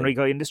 The ordinary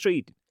guy in the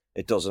street.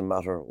 It doesn't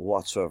matter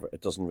whatsoever.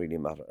 It doesn't really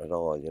matter at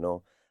all, you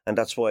know? And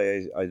that's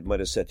why I might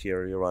have said to you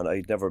earlier on,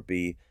 I'd never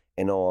be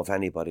in awe of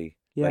anybody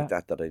like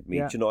that I'd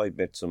meet. You know, I've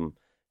met some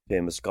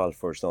famous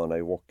golfers now, and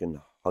I work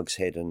in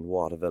Hogshead and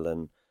Waterville,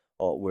 and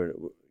where,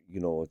 you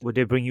know... Would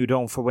they bring you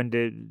down for when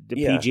the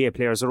PGA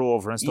players are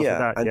over and stuff like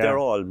that? And they're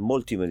all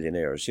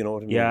multi-millionaires, you know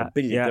what I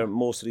mean?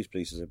 Most of these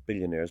places are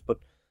billionaires, but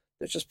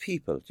they're just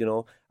people, you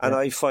know? And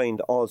I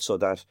find also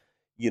that,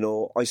 you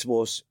know, I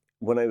suppose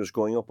when I was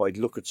growing up, I'd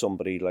look at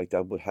somebody like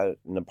that would have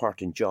an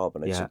important job,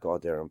 and I'd say,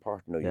 God, they're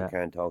important, you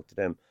can't talk to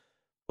them.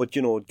 But,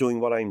 you know,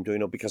 doing what I'm doing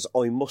now, because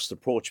I must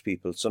approach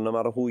people. So no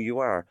matter who you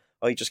are,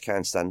 I just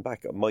can't stand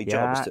back. My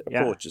job is to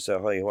approach and say,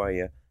 hi, how are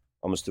you?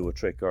 I must do a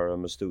trick, or I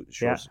must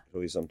show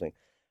you something.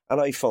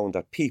 And I found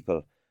that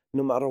people,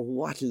 no matter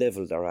what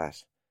level they're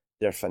at,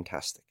 they're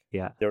fantastic.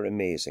 Yeah. They're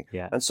amazing.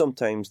 Yeah. And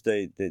sometimes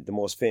the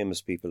most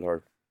famous people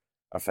are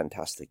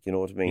fantastic. You know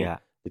what I mean? Yeah.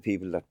 The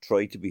people that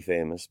try to be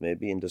famous,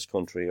 maybe in this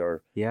country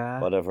or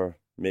whatever,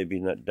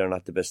 maybe they're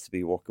not the best to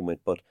be working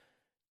with, but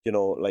you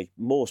know, like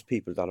most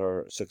people that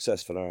are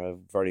successful or are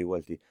very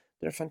wealthy,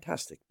 they're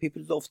fantastic.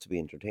 People love to be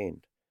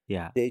entertained.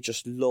 Yeah. They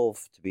just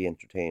love to be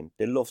entertained.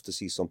 They love to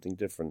see something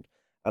different.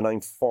 And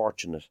I'm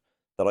fortunate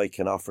that I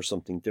can offer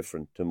something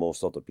different to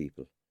most other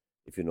people,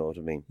 if you know what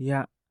I mean.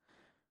 Yeah.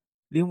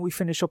 Liam, we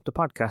finish up the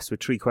podcast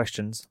with 3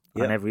 questions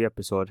on every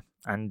episode.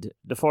 And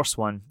the first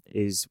one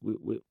is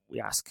we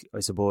ask,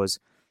 I suppose,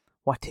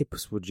 what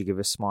tips would you give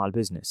a small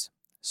business?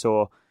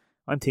 So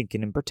I'm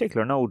thinking in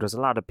particular now, there's a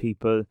lot of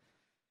people...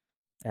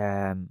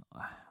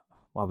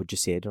 what would you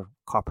say? They're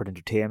corporate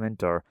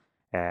entertainment, or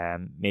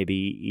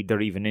maybe they're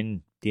even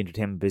in the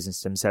entertainment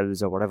business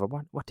themselves or whatever.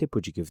 What tip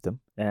would you give them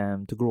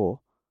to grow?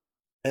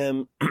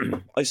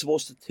 I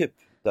suppose the tip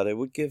that I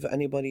would give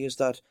anybody is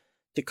that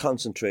to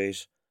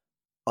concentrate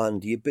on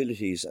the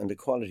abilities and the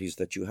qualities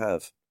that you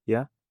have.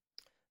 Yeah.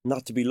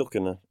 Not to be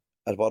looking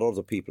at what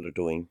other people are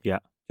doing. Yeah.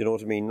 You know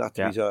what I mean? Not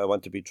to be, I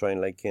want to be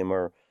trained like him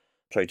or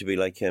try to be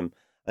like him.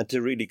 And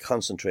to really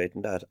concentrate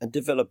on that and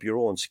develop your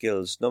own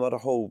skills, no matter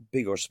how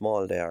big or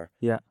small they are.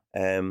 Yeah.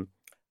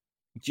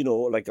 You know,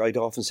 like I'd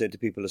often say to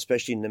people,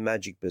 especially in the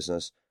magic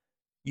business,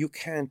 you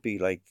can't be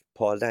like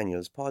Paul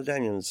Daniels. Paul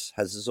Daniels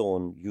has his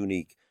own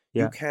unique.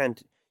 Yeah.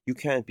 You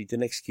can't be the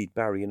next Keith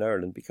Barry in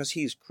Ireland because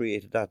he's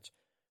created that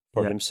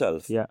for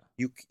himself. Yeah.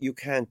 You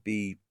can't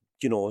be,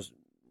 you know,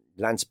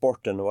 Lance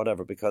Burton or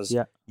whatever because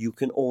you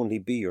can only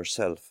be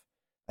yourself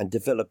and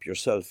develop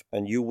yourself,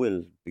 and you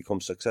will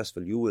become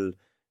successful. You will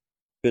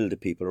build the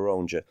people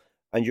around you,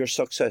 and your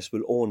success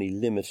will only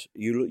limit.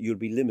 You'll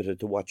be limited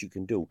to what you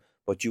can do,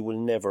 but you will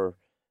never.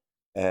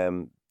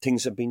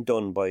 Things have been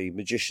done by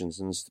magicians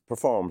and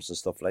performers and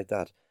stuff like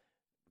that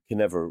can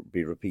never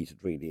be repeated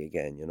really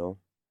again, you know.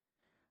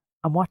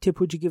 And what tip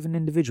would you give an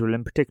individual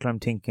in particular? I'm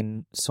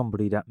thinking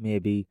somebody that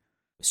maybe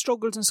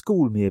struggles in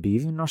school, maybe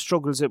even or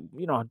struggles at,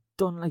 you know,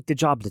 don't like the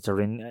job that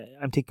they're in.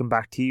 I'm thinking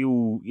back to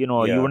you, you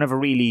know, you were never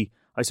really,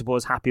 I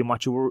suppose, happy in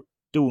what you were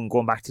doing,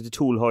 going back to the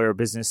tool hire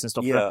business and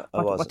stuff like that.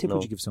 What tip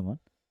would you give someone?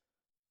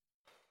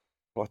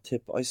 What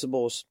tip? I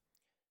suppose,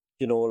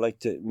 you know, like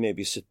to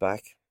maybe sit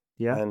back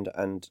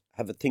and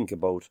have a think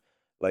about,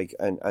 like,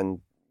 and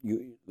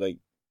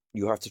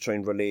you have to try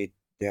and relate,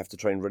 they have to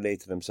try and relate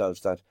to themselves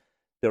that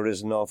there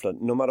is an awful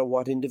lot, no matter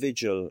what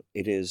individual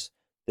it is,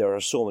 there are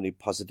so many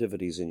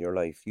positivities in your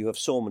life. You have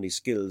so many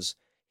skills,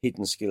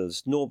 hidden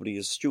skills. Nobody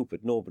is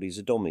stupid. Nobody's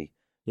a dummy.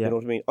 Yeah. You know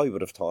what I mean? I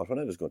would have thought when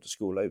I was going to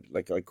school,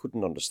 I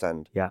couldn't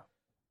understand. Yeah.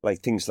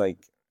 Like things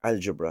like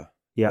algebra.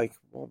 Yeah. Like,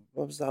 what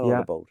was that all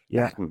about?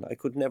 Yeah. Latin. I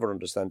could never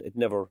understand it.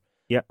 Never.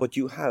 Yeah. But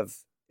you have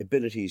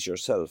abilities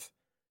yourself.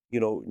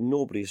 You know,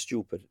 nobody is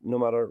stupid. No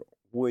matter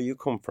where you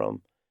come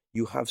from,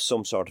 you have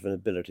some sort of an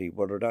ability,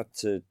 whether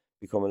that's to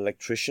become an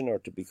electrician or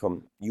to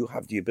become, you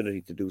have the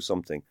ability to do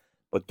something,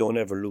 but don't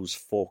ever lose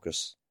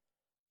focus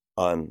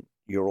on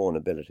your own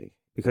ability.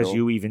 Because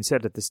you even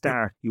said at the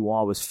start, you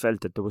always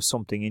felt that there was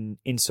something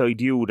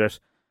inside you that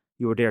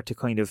you were there to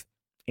kind of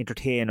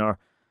entertain or...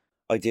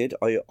 I did.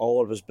 I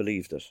always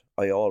believed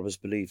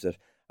it.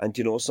 And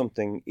you know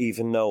something,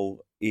 even now,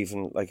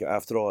 even like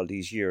after all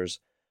these years,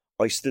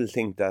 I still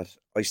think that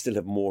I still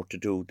have more to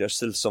do. There's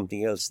still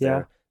something else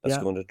there that's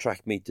going to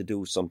attract me to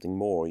do something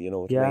more, you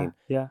know what I mean?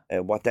 Yeah.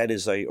 What that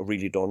is, I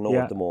really don't know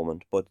at the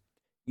moment, but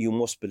you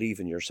must believe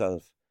in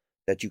yourself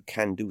that you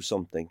can do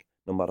something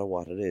no matter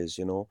what it is,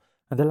 you know?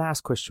 And the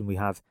last question we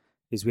have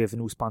is we have a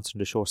new sponsor in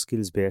the show,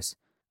 Skills Base,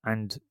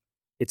 and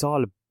it's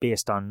all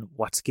based on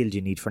what skill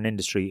you need for an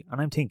industry. And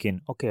I'm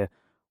thinking, okay,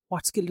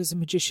 what skill does a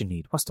magician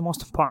need? What's the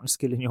most important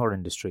skill in your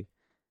industry?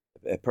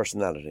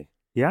 Personality.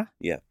 Yeah?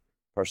 Yeah.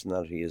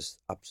 Personality is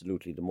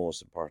absolutely the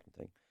most important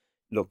thing.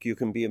 Look, you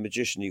can be a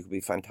magician, you can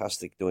be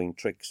fantastic doing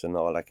tricks and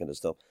all that kind of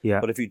stuff.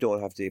 Yeah. But if you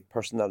don't have the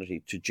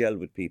personality to gel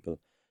with people,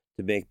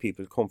 to make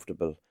people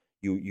comfortable,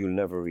 you'll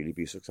never really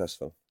be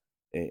successful,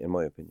 in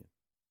my opinion.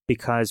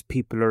 Because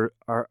people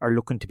are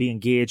looking to be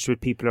engaged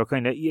with people, or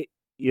kind of, you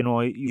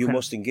know... You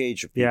must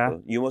engage with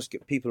people. Yeah.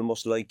 People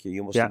must like you.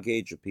 You must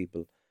engage with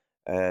people.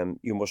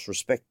 You must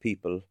respect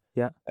people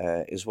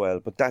as well.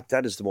 But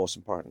that is the most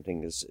important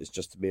thing, is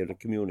just to be able to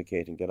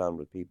communicate and get on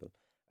with people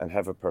and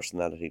have a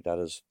personality. That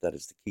is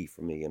the key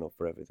for me, you know,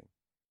 for everything.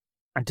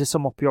 And to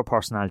sum up your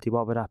personality,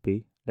 what would that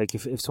be? Like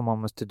if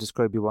someone was to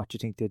describe you, what do you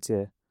think they'd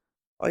say?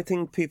 I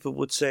think people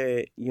would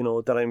say, you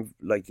know, that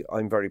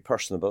I'm very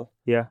personable.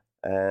 Yeah.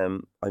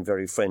 I'm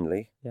very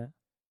friendly. Yeah.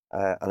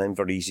 And I'm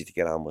very easy to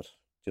get on with.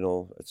 You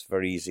know, it's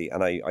very easy,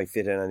 and I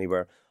fit in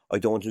anywhere. I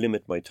don't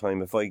limit my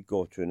time. If I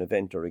go to an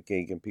event or a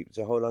gig and people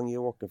say, how long are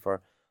you working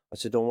for? I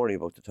say, don't worry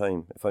about the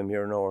time. If I'm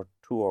here an hour,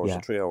 2 hours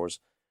or 3 hours,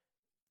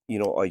 you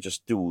know, I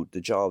just do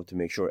the job to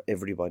make sure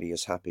everybody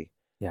is happy.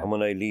 Yeah. And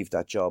when I leave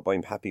that job,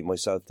 I'm happy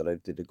myself that I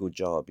did a good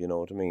job, you know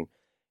what I mean?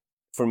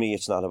 For me,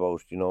 it's not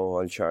about, you know,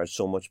 I'll charge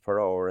so much per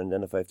hour, and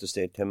then if I have to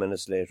stay 10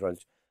 minutes later,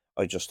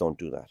 I just don't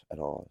do that at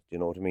all. You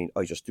know what I mean?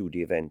 I just do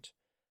the event.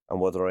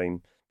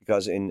 And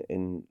because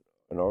in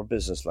our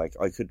business, like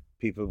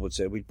people would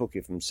say, we'd book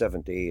you from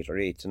 7 to 8 or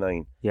 8 to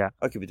 9. Yeah.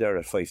 I could be there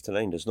at 5 to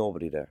 9. There's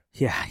nobody there.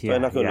 Yeah. So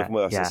I'm not going to look at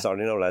my and say,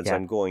 sorry, no, lads,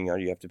 I'm going, or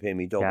you have to pay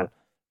me double. Yeah.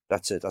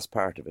 That's it. That's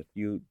part of it.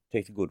 You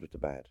take the good with the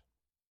bad.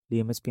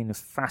 Liam, it's been a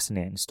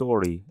fascinating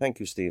story.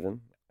 Thank you,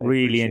 Stephen.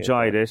 Really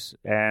enjoyed it.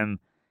 And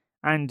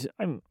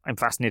I'm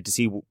fascinated to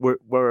see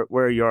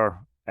where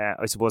your,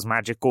 I suppose,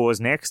 magic goes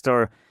next,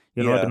 or,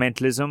 you know, the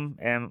mentalism.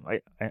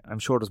 I'm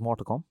sure there's more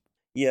to come.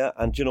 Yeah,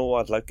 and you know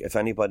what? Like, if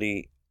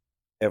anybody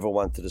ever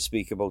wanted to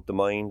speak about the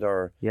mind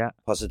or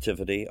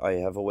positivity, I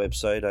have a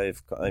website.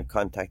 I've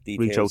contact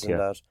details and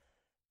that.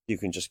 You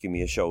can just give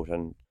me a shout,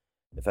 and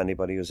if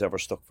anybody who's ever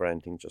stuck for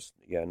anything, just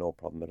no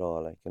problem at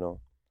all. Like, you know,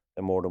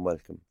 I'm more than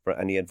welcome for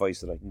any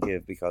advice that I can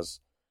give, because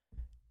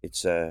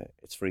it's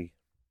free.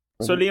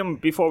 So Liam,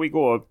 before we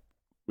go,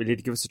 will you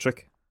give us a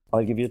trick?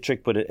 I'll give you a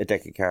trick with a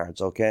deck of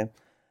cards, okay?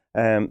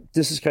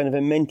 This is kind of a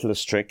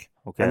mentalist trick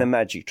and a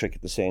magic trick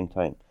at the same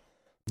time.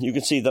 You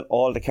can see that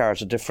all the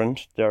cards are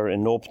different. They're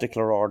in no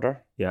particular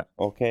order. Yeah.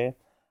 Okay.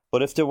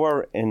 But if they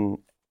were in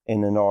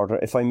an order,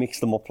 if I mix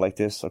them up like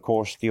this, of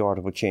course, the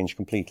order would change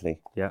completely.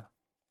 Yeah.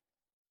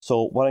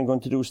 So what I'm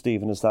going to do,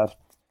 Stephen, is that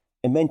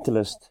a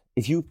mentalist,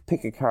 if you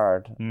pick a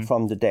card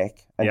from the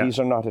deck, and these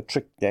are not a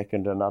trick deck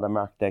and they're not a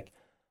marked deck,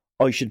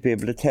 I should be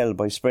able to tell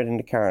by spreading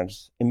the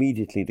cards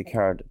immediately the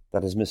card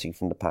that is missing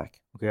from the pack.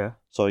 Okay.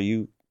 So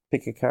you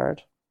pick a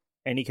card.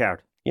 Any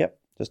card? Yep.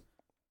 Just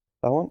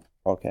that one?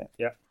 Okay.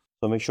 Yeah.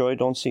 So make sure I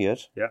don't see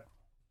it. Yeah.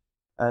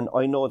 And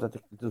I know that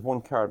there's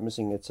one card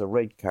missing. It's a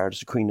red card.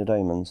 It's the Queen of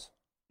Diamonds.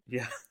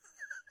 Yeah.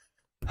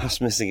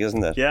 That's missing,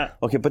 isn't it? Yeah.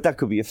 Okay, but that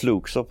could be a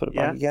fluke. So put it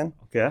back again.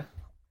 Okay.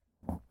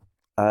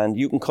 And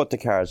you can cut the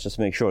cards just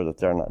to make sure that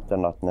they're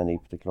not in any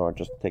particular order.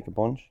 Just take a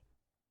bunch.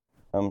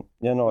 I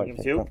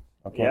take them.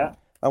 Okay. Yeah.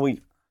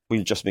 And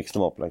we'll just mix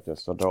them up like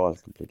this, so they're all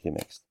completely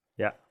mixed.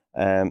 Yeah.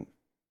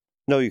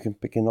 Now you can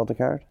pick another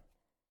card.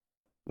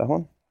 That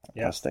one.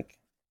 Yeah. Fantastic.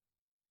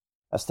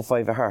 That's the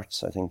 5 of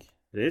Hearts, I think.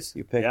 It is.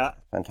 You picked. Yeah.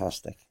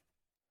 Fantastic.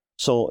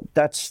 So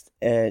that's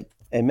a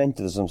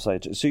mentalism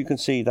side. So you can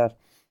see that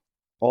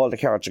all the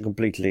cards are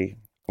completely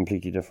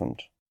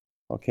different.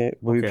 Okay.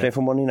 Will we play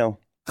for money now?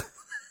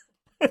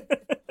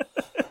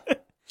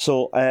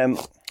 So I'm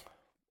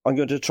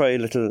going to try a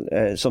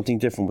little something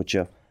different with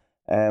you.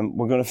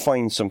 We're going to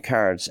find some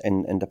cards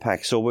in the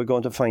pack. So we're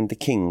going to find the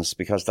kings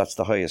because that's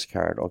the highest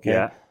card, okay?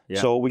 Yeah,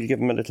 yeah. So we'll give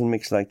them a little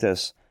mix like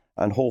this,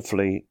 and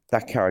hopefully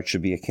that card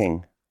should be a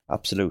king.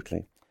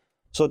 Absolutely.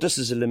 So this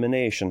is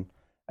elimination.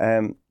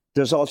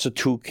 There's also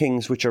 2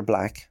 kings which are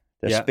black.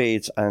 There's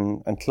spades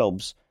and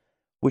clubs.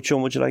 Which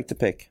one would you like to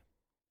pick?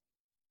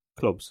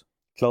 Clubs.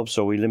 Clubs,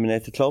 so we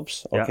eliminate the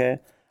clubs, okay?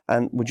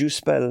 And would you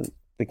spell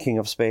the king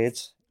of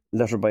spades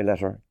letter by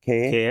letter?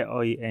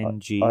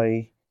 K-I-N-G.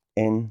 I-N-G-O-F.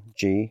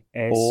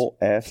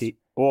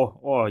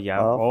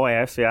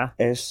 O-F, yeah.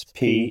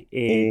 S-P-A-D-E-S.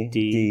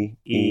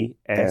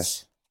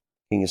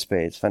 King of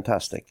spades,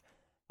 fantastic.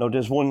 Now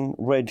there's one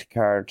red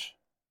card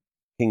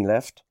king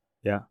left,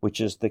 which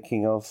is the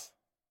king of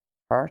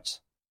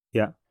hearts.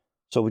 Yeah.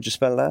 So would you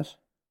spell that?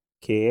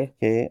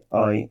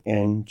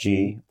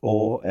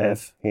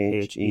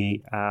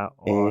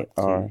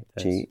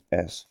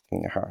 K-I-N-G-O-F-H-E-R-T-S.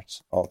 King of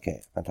hearts.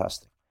 Okay,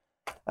 fantastic.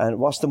 And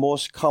what's the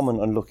most common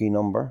unlucky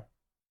number?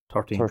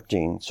 13.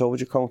 13. So would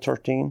you count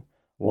 13?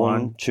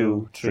 1,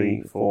 2,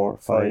 3, 4,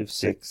 5,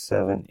 6,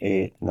 7,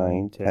 8,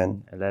 9,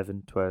 10,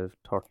 11, 12,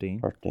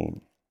 13.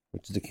 13,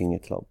 which is the king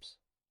of clubs.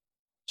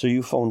 So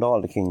you found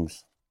all the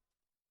kings.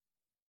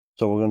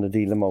 So we're going to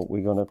deal them out.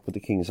 We're going to put the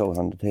kings out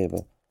on the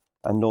table.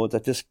 And know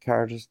that this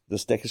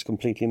deck is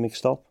completely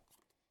mixed up.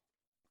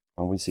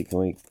 And we'll see, can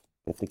we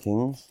get the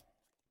kings?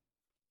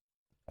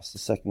 That's the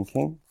second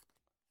king.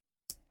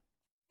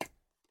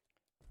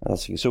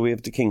 So we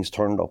have the kings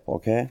turned up,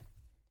 okay?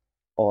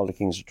 All the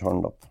kings are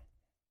turned up.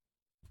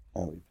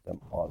 And we put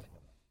them all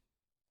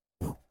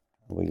together.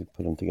 We'll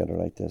put them together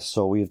like this.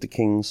 So we have the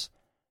kings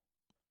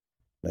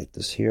like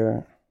this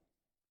here.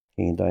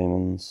 King of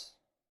diamonds,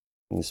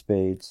 king of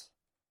spades,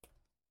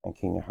 and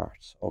king of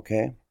hearts,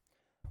 okay?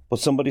 But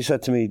somebody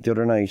said to me the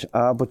other night,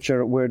 but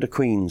where are the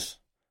queens?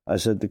 I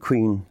said, the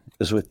queen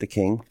is with the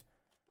king.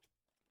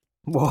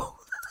 Whoa.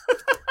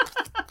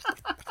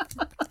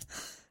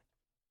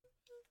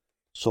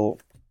 So,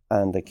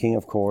 and the king,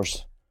 of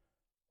course,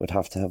 would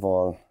have to have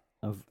all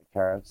of the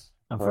cards.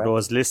 And correct? For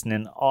those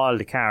listening, all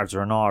the cards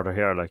are in order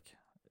here. Like,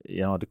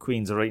 the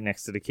queens are right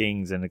next to the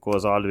kings, and it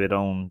goes all the way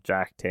down,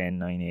 Jack, 10,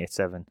 9, 8,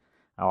 7,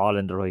 all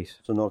in the right.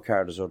 So no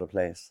card is out of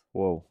place.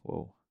 Whoa.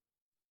 So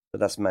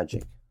that's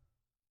magic.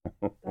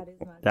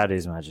 That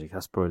is magic.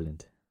 That's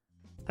brilliant.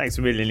 Thanks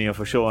a million, Leo,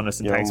 for showing us,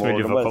 and thanks a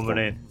million for coming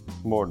in.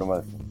 More than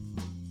welcome.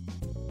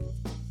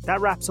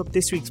 That wraps up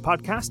this week's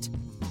podcast.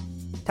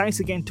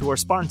 Thanks again to our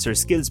sponsor,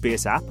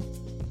 Skillsbase app,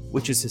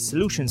 which is a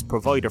solutions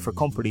provider for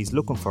companies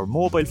looking for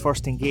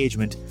mobile-first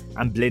engagement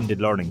and blended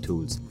learning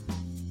tools.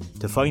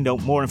 To find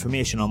out more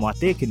information on what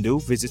they can do,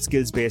 visit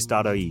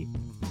skillsbase.ie.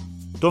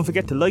 Don't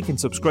forget to like and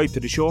subscribe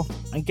to the show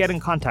and get in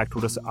contact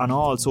with us on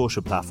all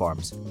social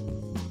platforms.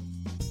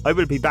 I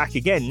will be back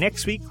again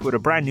next week with a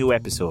brand new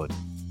episode.